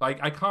hook. Like,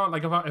 I can't,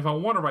 like, if I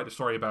want to write a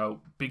story about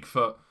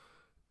Bigfoot,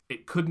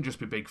 it couldn't just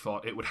be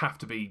Bigfoot. It would have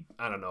to be,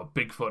 I don't know,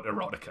 Bigfoot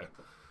erotica.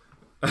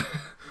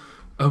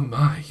 Oh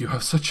my, you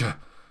have such a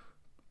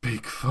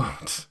big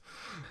foot.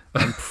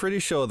 I'm pretty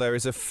sure there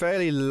is a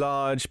fairly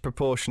large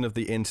proportion of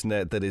the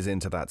internet that is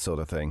into that sort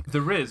of thing.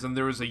 There is, and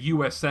there is a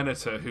US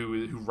senator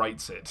who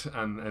writes it,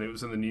 and it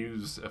was in the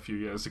news a few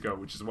years ago,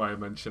 which is why I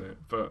mention it.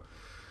 But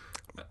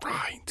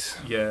right,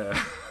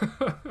 yeah.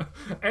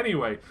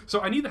 Anyway,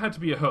 so I knew there had to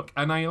be a hook,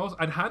 and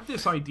I'd had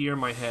this idea in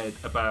my head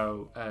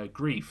about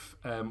grief,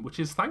 which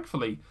is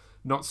thankfully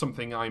not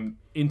something I'm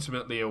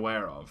intimately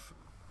aware of.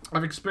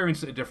 I've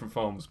experienced it in different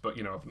forms, but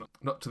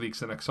not to the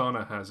extent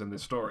Oksana has in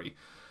this story.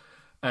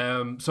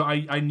 So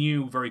I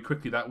knew very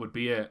quickly that would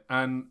be it.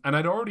 And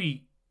I'd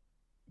already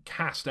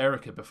cast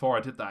Erica before I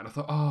did that. And I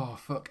thought, oh,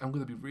 fuck, I'm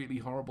going to be really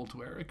horrible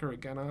to Erica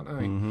again, aren't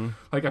I? Mm-hmm.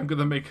 Like, I'm going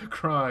to make her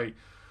cry.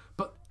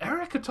 But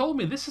Erica told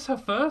me this is her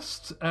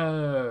first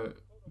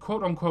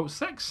quote-unquote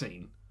sex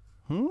scene.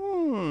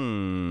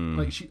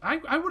 Like,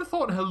 I would have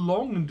thought in her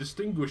long and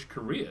distinguished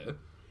career,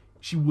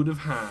 she would have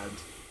had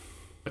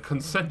a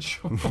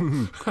consensual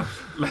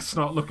let's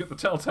not look at the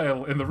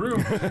telltale in the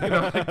room,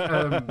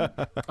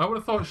 I would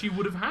have thought she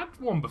would have had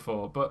one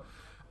before, but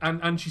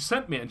and she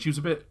sent me, and she was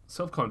a bit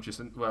self-conscious,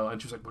 and she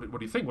was like, what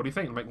do you think,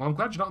 I'm like, well, I'm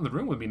glad you're not in the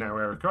room with me now,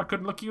 Erica. I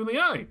couldn't look you in the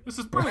eye. This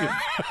is brilliant.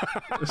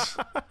 it's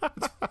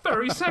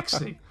very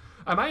sexy.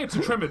 And I had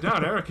to trim it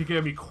down. Erica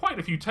gave me quite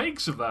a few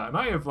takes of that, and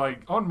I have,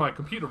 like, on my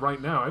computer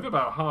right now, I have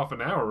about half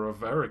an hour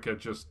of Erica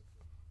just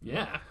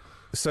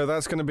so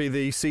that's going to be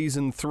the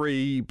season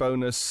 3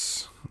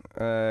 bonus.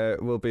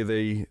 Will be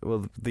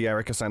the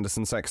Erica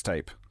Sanderson sex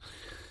tape.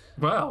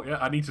 Well, yeah,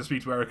 I need to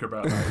speak to Erica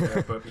about that.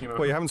 Yeah, but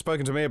well, you haven't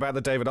spoken to me about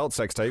the David Alt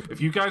sex tape.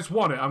 If you guys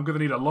want it, I'm going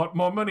to need a lot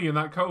more money in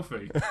that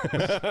Ko-fi.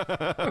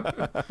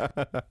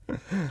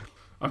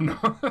 I'm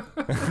not.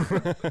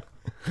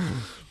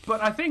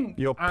 But I think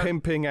you're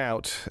pimping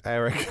out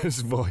Erica's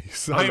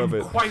voice. I love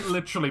it. I'm quite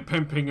literally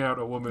pimping out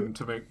a woman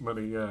to make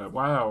money. Yeah.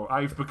 Wow,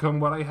 I've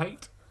become what I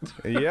hate.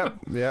 Yep.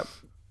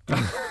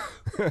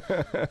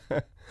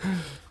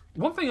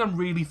 One thing I'm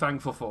really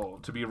thankful for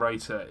to be a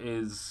writer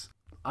is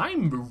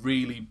I'm a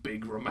really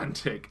big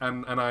romantic,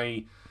 and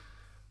I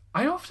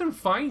often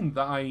find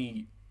that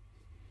I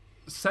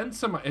sense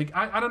some,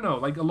 I don't know,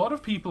 like a lot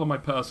of people in my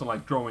personal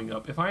life growing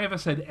up, if I ever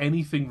said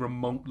anything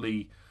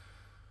remotely,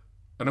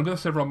 and I'm going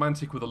to say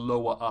romantic with a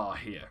lower R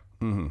here,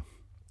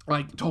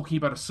 like talking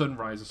about a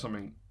sunrise or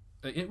something,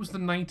 it was the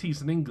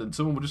 90s in England,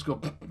 someone would just go,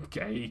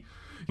 gay,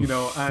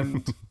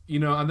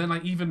 and then,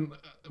 like, even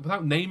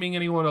without naming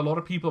anyone, a lot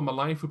of people in my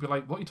life would be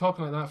like, what are you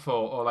talking like that for?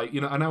 Or, like,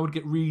 and I would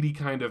get really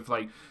kind of,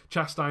 like,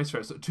 chastised for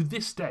it. So to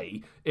this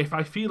day, if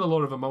I feel a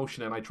lot of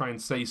emotion and I try and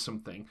say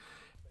something,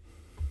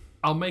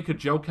 I'll make a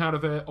joke out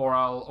of it, or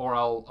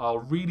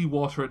I'll really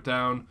water it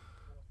down,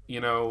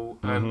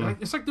 and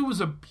it's like there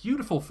was a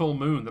beautiful full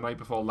moon the night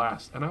before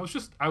last, and I was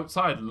just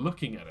outside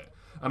looking at it,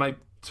 and I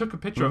took a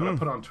picture of it and I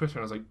put it on Twitter,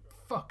 and I was like,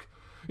 fuck.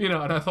 And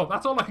I thought,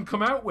 that's all I can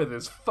come out with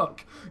is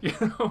fuck,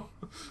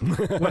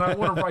 when I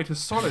want to write a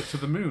sonnet to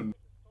the moon.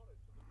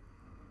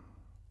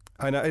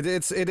 I know, it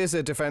is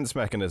a defense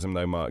mechanism,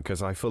 though, Mark,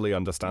 because I fully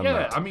understand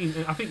that. Yeah, I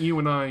mean, I think you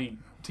and I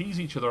tease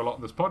each other a lot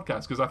in this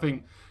podcast, because I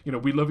think,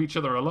 we love each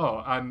other a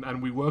lot,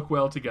 and we work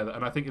well together,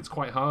 and I think it's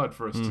quite hard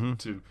for us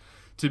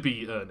to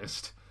be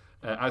earnest,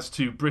 as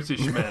two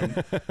British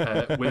men,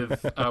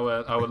 with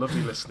our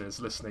lovely listeners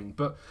listening.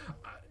 But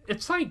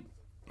it's like...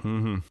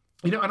 and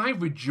I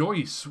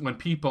rejoice when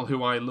people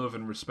who I love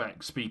and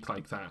respect speak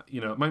like that.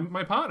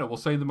 My partner will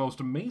say the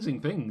most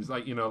amazing things,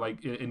 like,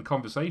 like in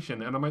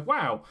conversation, and I'm like,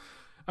 wow,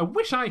 I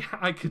wish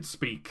I could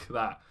speak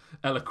that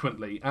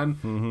eloquently.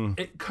 And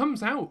it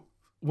comes out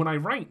when I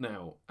write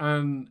now,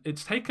 and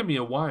it's taken me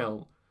a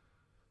while.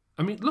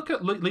 I mean, look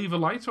at Leave a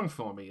Light On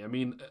for me. I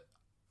mean,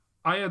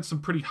 I had some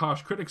pretty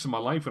harsh critics in my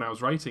life when I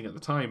was writing at the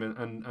time,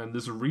 and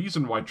there's a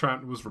reason why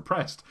Troughton was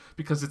repressed,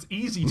 because it's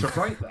easy to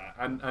write that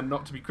and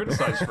not to be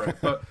criticised for it.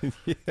 But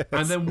yes.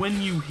 And then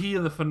when you hear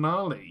the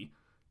finale,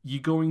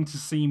 you're going to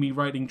see me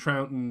writing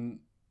Troughton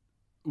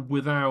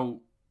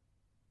without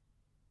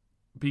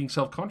being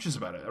self-conscious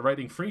about it,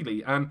 writing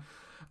freely, and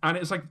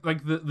it's like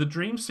the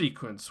dream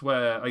sequence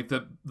where, like,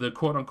 the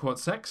quote-unquote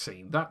sex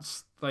scene,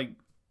 that's like,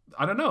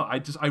 I don't know,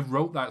 I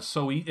wrote that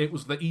so it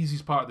was the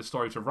easiest part of the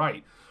story to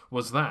write,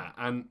 was that,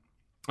 and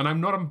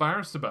I'm not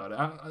embarrassed about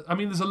it. I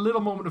mean, there's a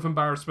little moment of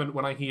embarrassment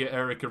when I hear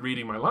Erica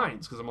reading my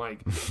lines, because I'm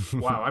like,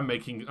 wow, I'm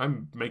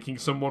making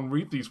someone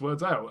read these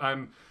words out,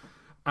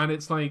 and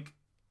it's like,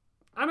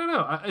 I don't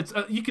know, it's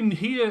you can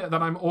hear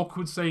that I'm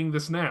awkward saying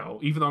this now,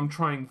 even though I'm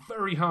trying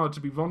very hard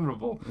to be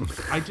vulnerable.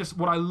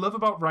 What I love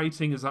about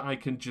writing is that I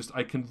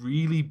can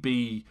really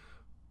be,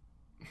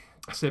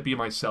 I say be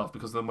myself,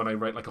 because then when I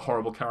write like a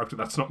horrible character,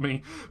 that's not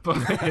me. But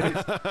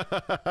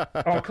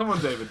oh, come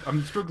on, David,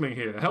 I'm struggling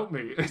here. Help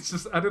me. It's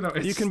just, I don't know.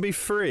 You can be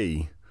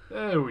free.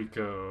 There we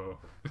go.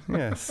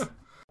 Yes.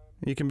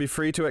 You can be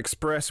free to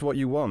express what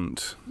you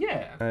want.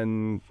 Yeah.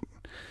 And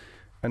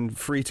and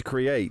free to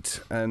create.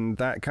 And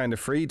that kind of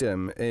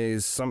freedom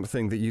is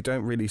something that you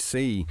don't really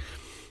see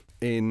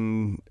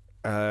in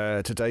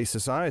today's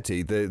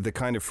society. The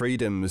kind of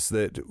freedoms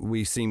that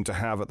we seem to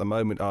have at the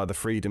moment are the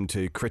freedom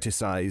to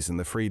criticize and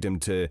the freedom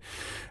to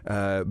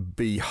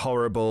be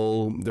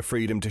horrible, the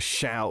freedom to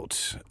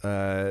shout,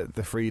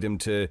 the freedom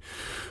to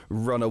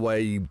run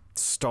away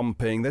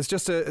stomping. There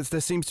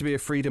seems to be a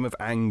freedom of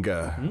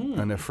anger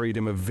and a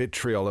freedom of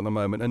vitriol at the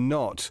moment, and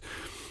not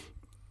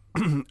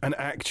an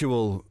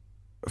actual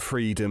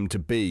freedom to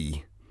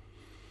be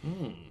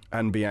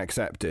and be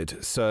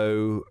accepted.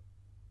 So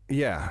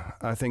yeah,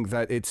 I think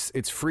that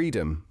it's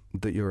freedom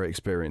that you're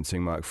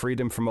experiencing, Mark.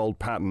 Freedom from old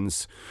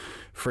patterns,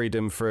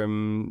 freedom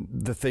from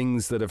the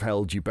things that have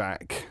held you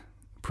back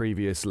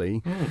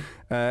previously,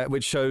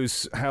 which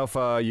shows how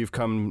far you've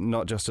come,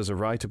 not just as a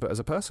writer, but as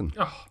a person.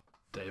 Oh,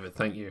 David,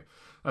 thank you.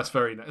 That's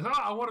very nice.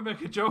 I want to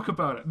make a joke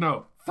about it.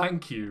 No,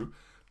 thank you.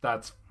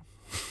 That's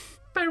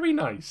very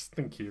nice.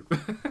 Thank you.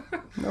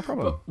 No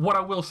problem. But what I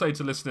will say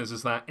to listeners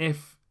is that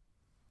if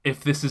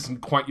this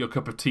isn't quite your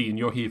cup of tea and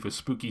you're here for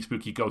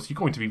spooky ghosts, you're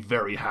going to be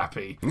very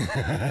happy. In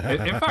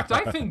fact,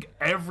 I think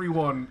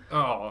everyone...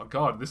 Oh,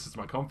 God, this is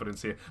my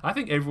confidence here. I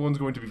think everyone's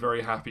going to be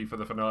very happy for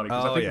the finale,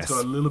 because I think it's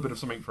got a little bit of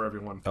something for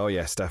everyone. Oh,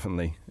 yes,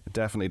 definitely.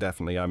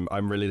 Definitely.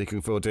 I'm really looking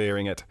forward to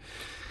hearing it.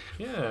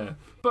 Yeah.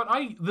 But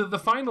the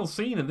final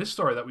scene in this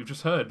story that we've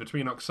just heard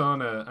between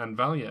Oksana and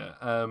Valya,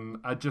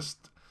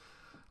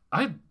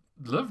 I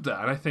loved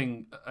that. And I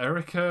think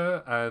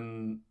Erica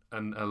and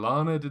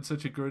Alana did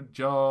such a good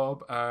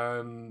job.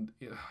 And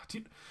do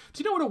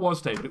you know what it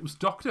was, David? It was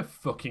Doctor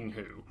Fucking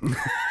Who.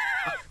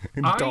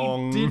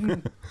 Dong. I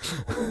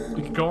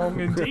didn't. Gong,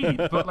 indeed.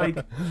 But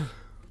like,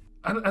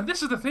 and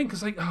this is the thing,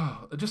 because like,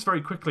 just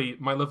very quickly,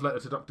 my love letter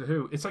to Doctor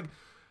Who. It's like,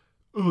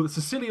 it's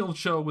a silly old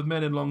show with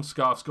men in long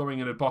scarves going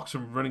in a box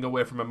and running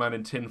away from a man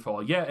in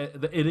tinfoil. Yeah,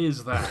 it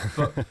is that.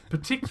 But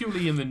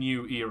particularly in the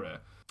new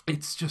era,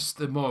 it's just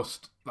the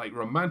most like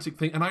romantic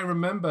thing. And I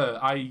remember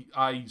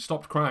I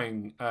stopped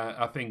crying,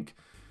 I think,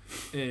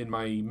 in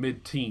my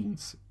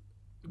mid-teens,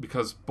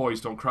 because boys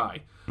don't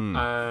cry.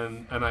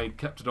 And I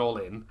kept it all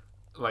in,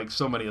 like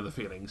so many other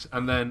feelings.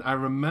 And then I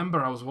remember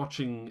I was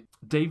watching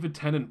David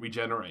Tennant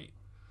regenerate.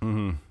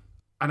 And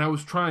I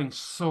was trying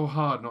so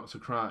hard not to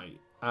cry.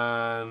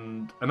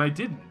 And I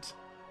didn't.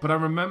 But I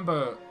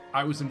remember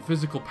I was in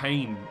physical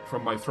pain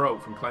from my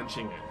throat from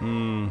clenching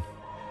it.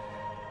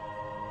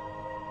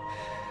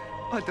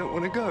 I don't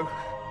want to go.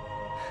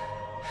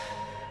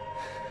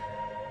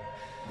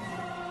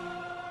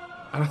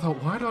 And I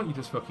thought, why don't you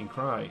just fucking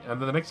cry?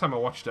 And then the next time I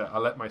watched it, I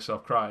let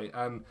myself cry.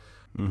 And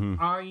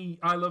I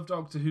love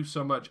Doctor Who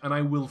so much, and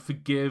I will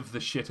forgive the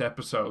shit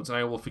episodes, and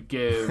I will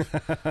forgive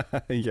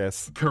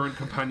current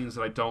companions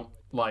that I don't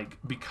like,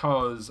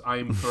 because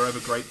I'm forever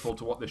grateful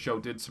to what the show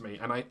did to me.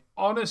 And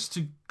honest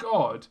to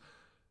God,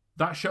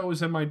 that show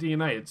is in my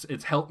DNA.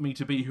 It's helped me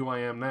to be who I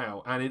am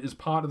now, and it is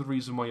part of the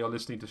reason why you're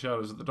listening to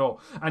Shadows at the Door.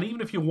 And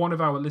even if you're one of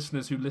our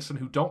listeners who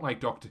don't like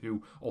Doctor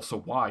Who, also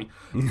why,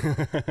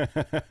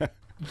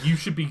 you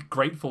should be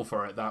grateful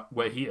for it that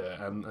we're here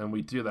and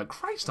we do that.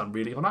 Christ, I'm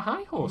really on a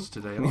high horse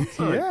today.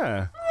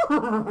 Yeah.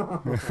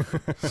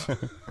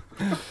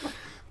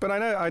 But I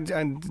know,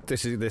 and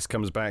this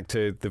comes back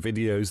to the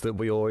videos that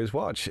we always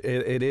watch.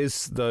 It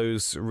is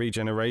those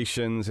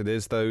regenerations. It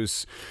is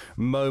those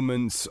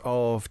moments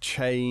of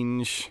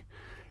change.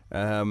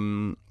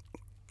 And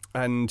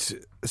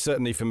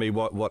certainly for me,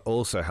 what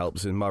also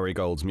helps is Murray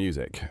Gold's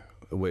music,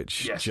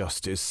 which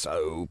just is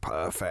so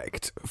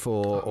perfect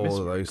for all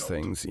of those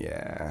things.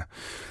 Yeah.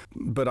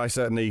 But I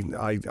certainly,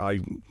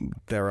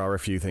 there are a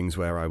few things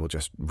where I will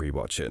just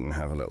rewatch it and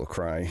have a little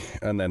cry.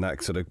 And then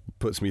that sort of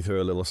puts me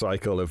through a little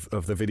cycle of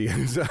the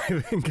videos that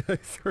I then go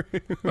through.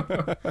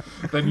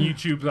 Then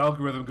YouTube's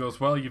algorithm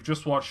goes, well, you've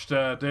just watched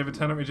David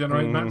Tennant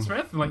regenerate Matt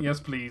Smith? I'm like, yes,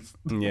 please.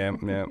 Yeah.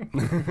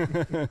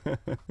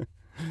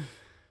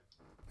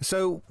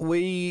 So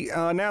we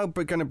are now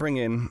going to bring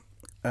in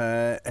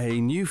a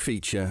new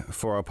feature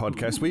for our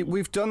podcast.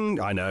 We've done,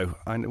 I know,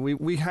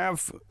 we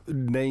have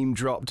name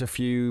dropped a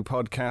few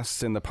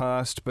podcasts in the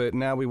past, but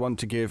now we want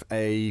to give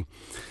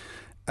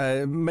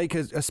make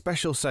a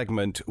special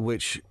segment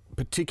which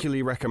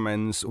particularly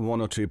recommends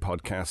one or two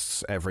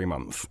podcasts every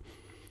month.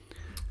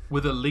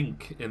 With a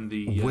link in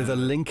the... With a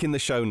link in the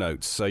show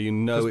notes, so you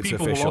know it's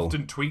official. People will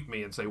often tweet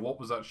me and say,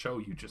 what was that show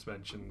you just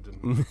mentioned?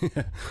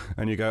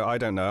 And you go, I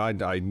don't know.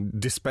 I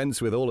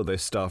dispense with all of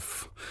this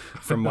stuff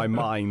from my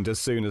mind as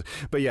soon as...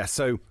 But yeah,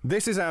 so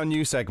this is our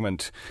new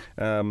segment.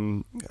 We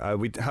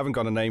haven't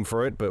got a name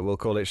for it, but we'll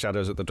call it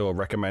Shadows at the Door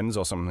Recommends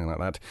or something like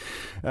that.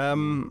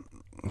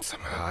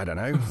 I don't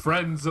know.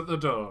 Friends at the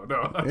Door.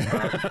 No.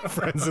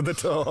 Friends at the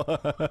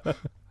Door.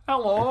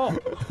 Hello.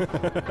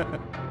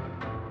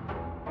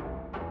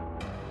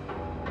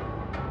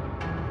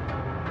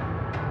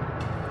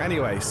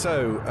 Anyway,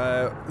 so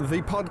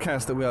the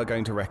podcast that we are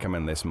going to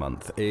recommend this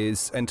month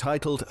is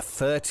entitled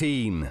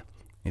 13,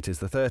 It is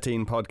the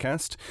 13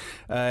 podcast.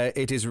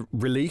 It is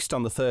released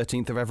on the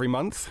 13th of every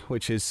month,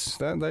 which is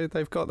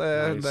they've got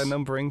their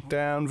numbering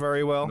down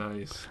very well.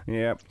 Nice.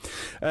 Yeah,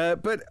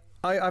 but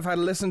I've had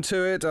a listen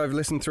to it. I've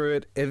listened through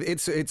it.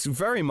 It's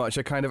very much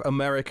a kind of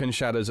American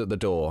Shadows at the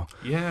Door.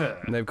 Yeah.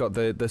 And they've got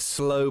the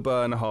slow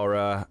burn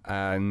horror,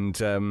 and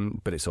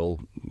but it's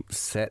all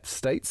set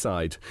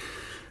stateside.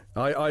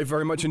 I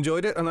very much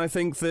enjoyed it, and I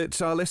think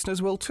that our listeners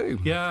will too.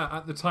 Yeah,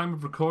 at the time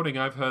of recording,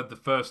 I've heard the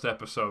first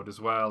episode as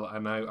well,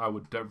 and I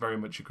would very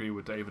much agree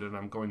with David, and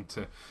I'm going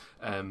to,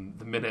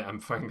 the minute I'm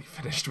finally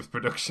finished with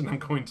production, I'm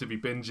going to be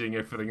binging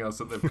everything else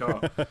that they've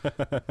got.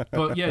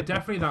 But yeah,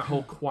 definitely that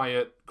whole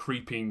quiet,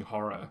 creeping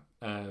horror,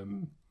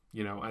 and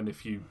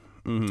if you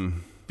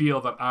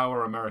feel that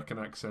our American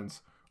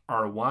accents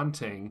are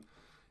wanting,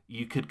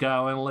 you could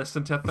go and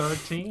listen to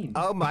 13.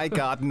 Oh my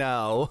God,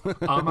 no.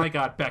 Oh my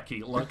God,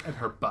 Becky, look at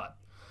her butt.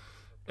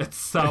 It's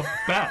so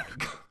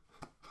big.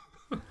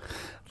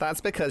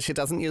 That's because she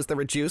doesn't use the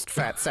reduced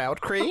fat sour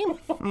cream.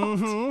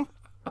 Mm-hmm.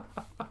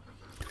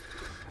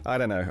 I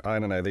don't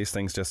know. These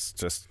things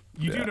just.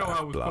 You do know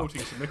I was quoting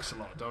some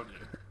Mix-a-Lot, don't you?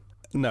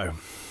 No.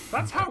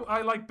 That's how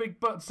I like big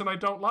butts and I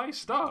don't like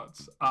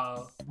studs.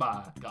 Oh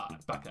my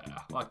God, Becky,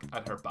 look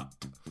at her butt.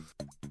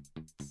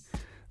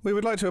 We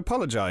would like to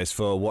apologise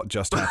for what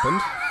just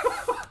happened.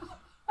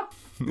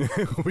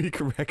 We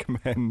can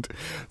recommend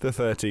the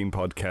 13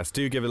 podcast.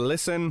 Do give it a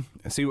listen,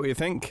 see what you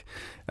think.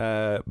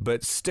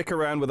 But stick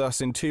around with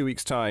us in 2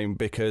 weeks' time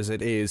because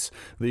it is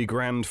the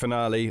grand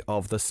finale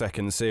of the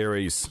second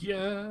series.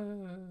 Yeah.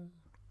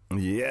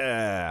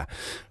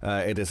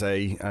 It is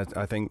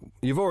I think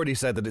you've already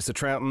said that it's a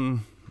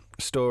Troughton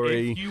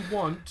story. If you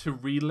want to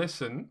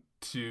re-listen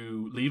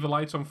to Leave a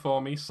Light On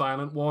For Me,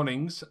 Silent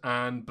Warnings,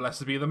 and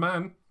Blessed Be the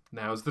Man,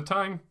 now's the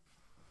time.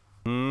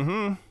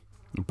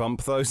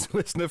 Bump those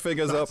listener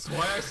figures up. That's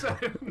why I said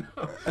it. No.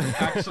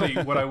 Actually,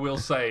 what I will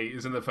say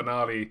is in the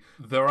finale,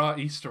 there are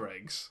Easter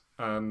eggs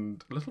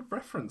and little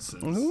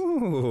references.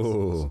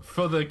 Ooh.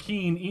 For the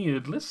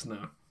keen-eared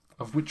listener,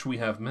 of which we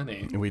have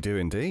many. We do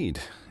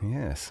indeed,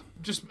 yes.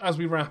 Just as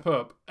we wrap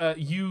up,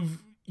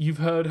 you've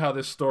heard how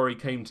this story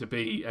came to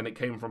be, and it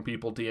came from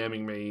people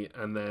DMing me,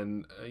 and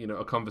then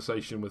a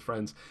conversation with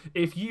friends.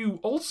 If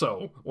you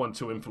also want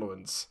to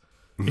influence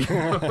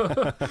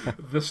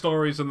the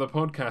stories and the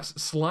podcast,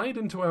 slide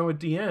into our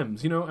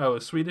DMs. Our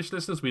Swedish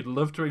listeners, we'd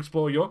love to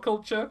explore your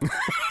culture.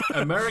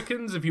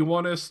 Americans, if you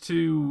want us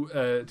to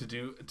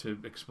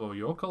explore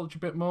your culture a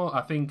bit more,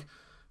 I think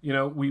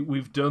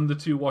we've done the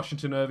 2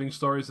 Washington Irving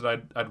stories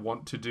that I'd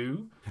want to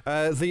do.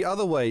 The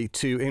other way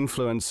to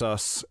influence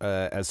us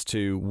as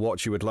to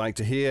what you would like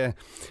to hear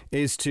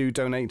is to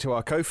donate to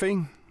our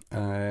Ko-fi.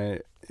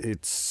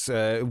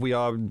 We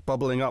are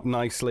bubbling up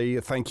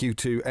nicely. Thank you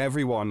to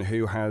everyone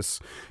who has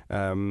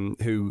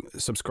who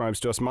subscribes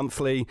to us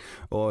monthly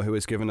or who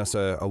has given us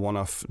a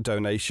one-off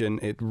donation.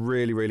 It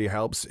really, really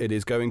helps. It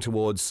is going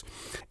towards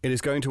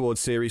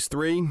Series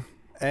 3.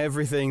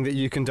 Everything that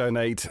you can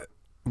donate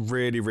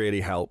really,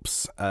 really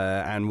helps,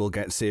 and we'll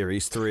get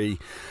Series 3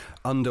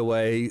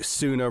 underway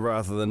sooner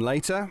rather than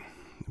later.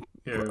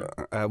 Yeah.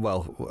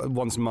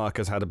 Once Mark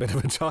has had a bit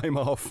of a time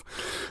off,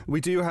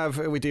 we do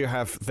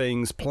have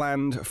things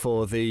planned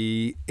for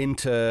the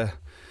interregnum,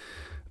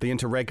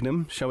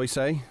 shall we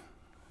say?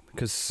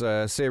 Because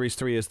Series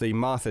 3 is the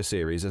Martha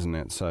series, isn't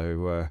it?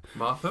 So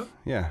Martha?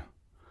 Yeah.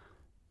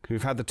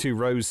 We've had the 2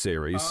 Rose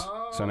series,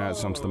 so now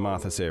it's onto the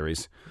Martha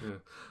series. Yeah.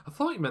 I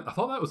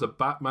thought that was a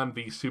Batman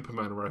v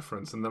Superman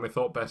reference, and then I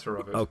thought better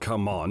of it. Oh,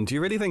 come on. Do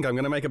you really think I'm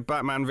going to make a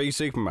Batman v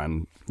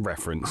Superman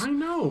reference? I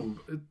know.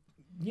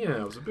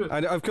 Yeah, it was a bit...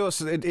 And of course,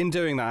 in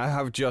doing that, I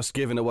have just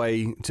given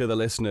away to the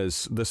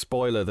listeners the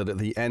spoiler that at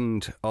the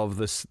end of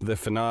the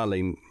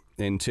finale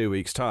in 2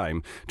 weeks'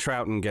 time,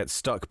 Troughton gets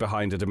stuck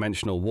behind a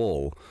dimensional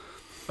wall.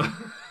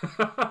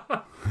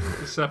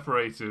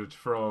 Separated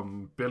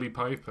from Billy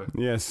Piper.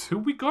 Yes. Who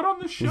we got on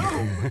the show.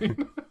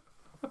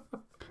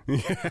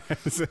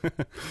 Yes.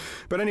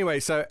 But anyway,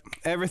 so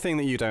everything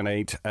that you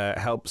donate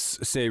helps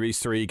Series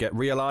 3 get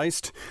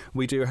realised.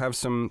 We do have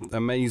some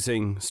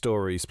amazing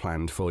stories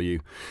planned for you,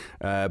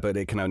 but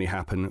it can only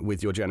happen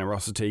with your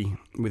generosity,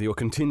 with your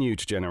continued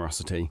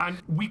generosity.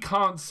 And we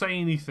can't say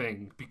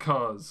anything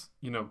because,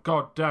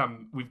 God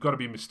damn, we've got to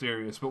be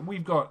mysterious, but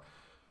we've got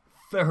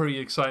very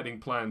exciting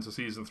plans for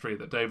Season 3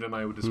 that David and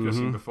I were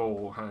discussing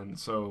beforehand,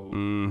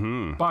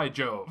 so by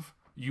Jove,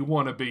 you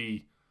want to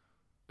be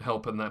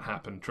helping that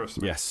happen,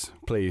 trust me. Yes,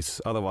 please.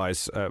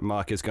 Otherwise,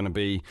 Mark is going to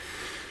be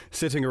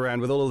sitting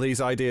around with all of these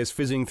ideas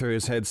fizzing through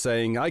his head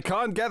saying, I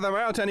can't get them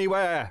out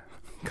anywhere.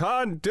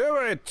 Can't do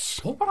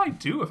it. What would I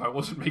do if I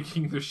wasn't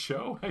making this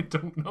show? I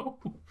don't know.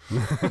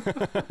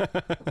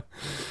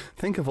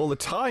 Think of all the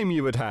time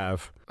you would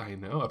have. I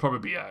know. I'd probably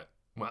be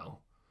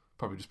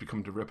probably just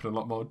become to Ripon a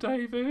lot more.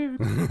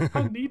 David,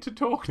 I need to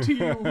talk to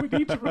you. We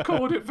need to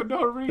record it for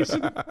no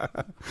reason.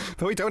 But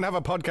we don't have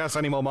a podcast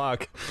anymore,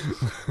 Mark.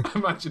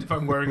 Imagine if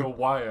I'm wearing a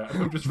wire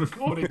and I'm just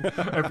recording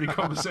every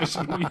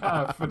conversation we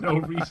have for no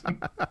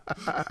reason.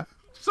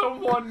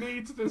 Someone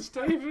needs this,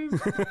 David.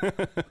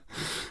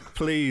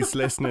 Please,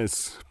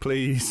 listeners,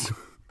 please.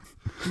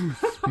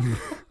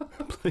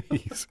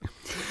 Please.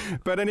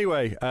 But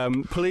anyway,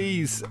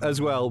 please as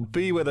well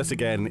be with us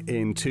again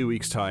in 2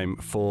 weeks' time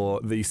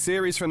for the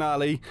series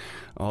finale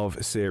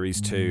of Series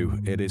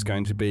 2. It is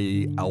going to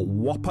be a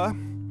whopper.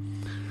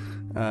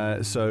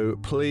 So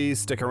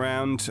please stick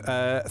around.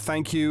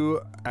 Thank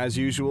you, as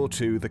usual,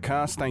 to the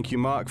cast. Thank you,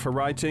 Mark, for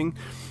writing,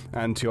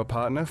 and to your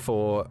partner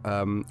for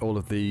all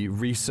of the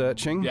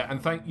researching. Yeah,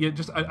 and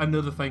just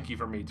another thank you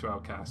from me to our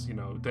cast. You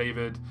know,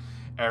 David,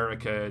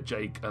 Erica,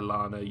 Jake,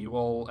 Alana, you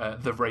all,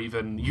 the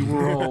Raven, you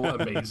were all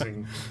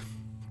amazing.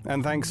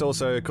 And thanks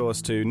also, of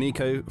course, to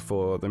Nico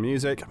for the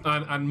music.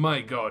 And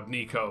my God,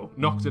 Nico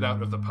knocked it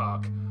out of the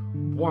park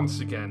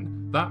once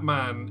again. That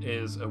man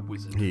is a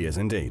wizard. He is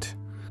indeed.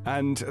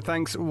 And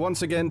thanks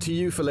once again to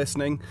you for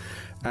listening,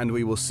 and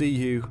we will see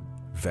you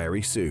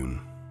very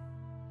soon.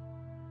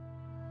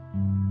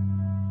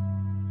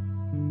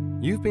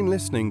 You've been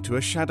listening to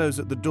a Shadows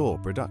at the Door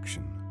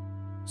production.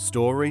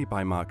 Story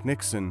by Mark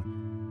Nixon.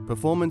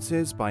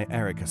 Performances by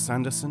Erica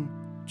Sanderson,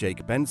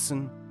 Jake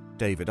Benson,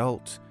 David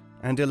Alt,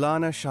 and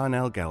Ilana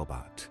Charnel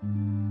Gelbart.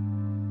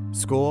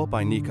 Score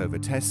by Nico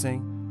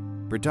Vitesse.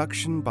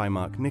 Production by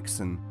Mark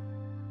Nixon.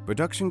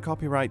 Production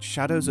copyright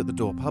Shadows at the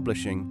Door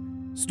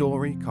Publishing.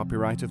 Story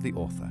copyright of the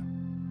author.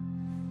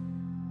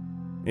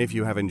 If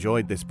you have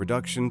enjoyed this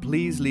production,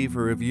 please leave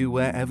a review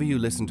wherever you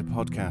listen to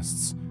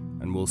podcasts,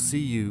 and we'll see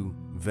you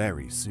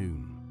very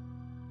soon.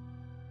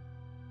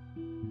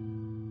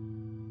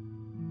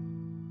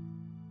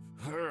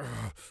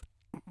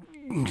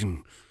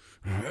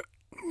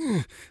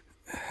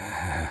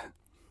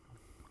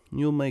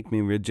 You make me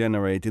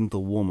regenerate into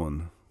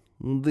woman.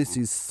 This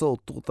is so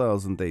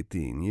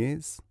 2018,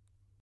 yes?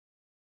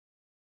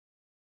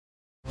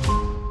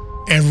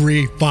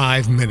 Every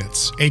 5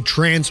 minutes, a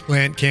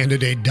transplant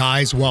candidate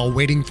dies while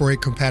waiting for a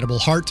compatible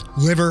heart,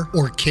 liver,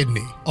 or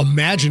kidney.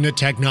 Imagine a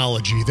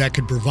technology that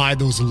could provide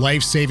those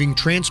life-saving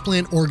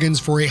transplant organs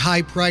for a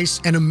high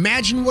price, and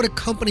imagine what a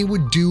company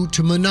would do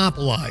to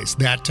monopolize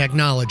that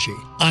technology.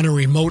 On a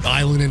remote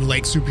island in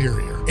Lake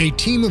Superior, a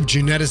team of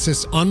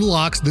geneticists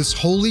unlocks this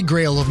holy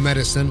grail of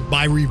medicine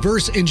by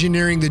reverse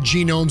engineering the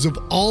genomes of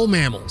all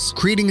mammals,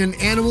 creating an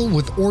animal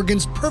with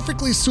organs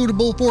perfectly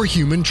suitable for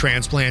human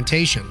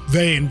transplantation.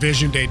 They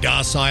envisioned a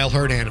docile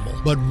herd animal,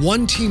 but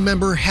one team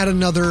member had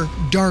another,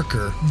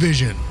 darker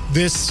vision.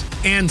 This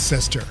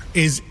ancestor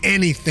is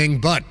anything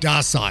but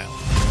docile.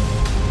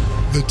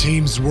 The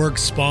team's work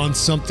spawned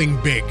something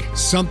big,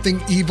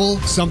 something evil,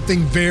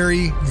 something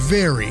very,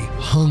 very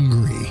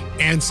hungry.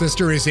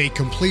 Ancestor is a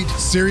complete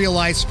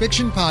serialized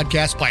fiction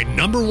podcast by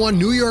 #1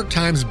 New York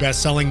Times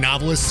bestselling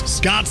novelist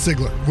Scott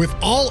Sigler, with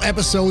all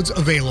episodes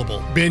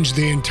available. Binge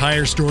the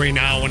entire story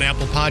now on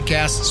Apple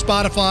Podcasts,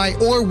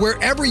 Spotify, or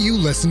wherever you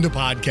listen to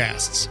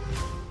podcasts.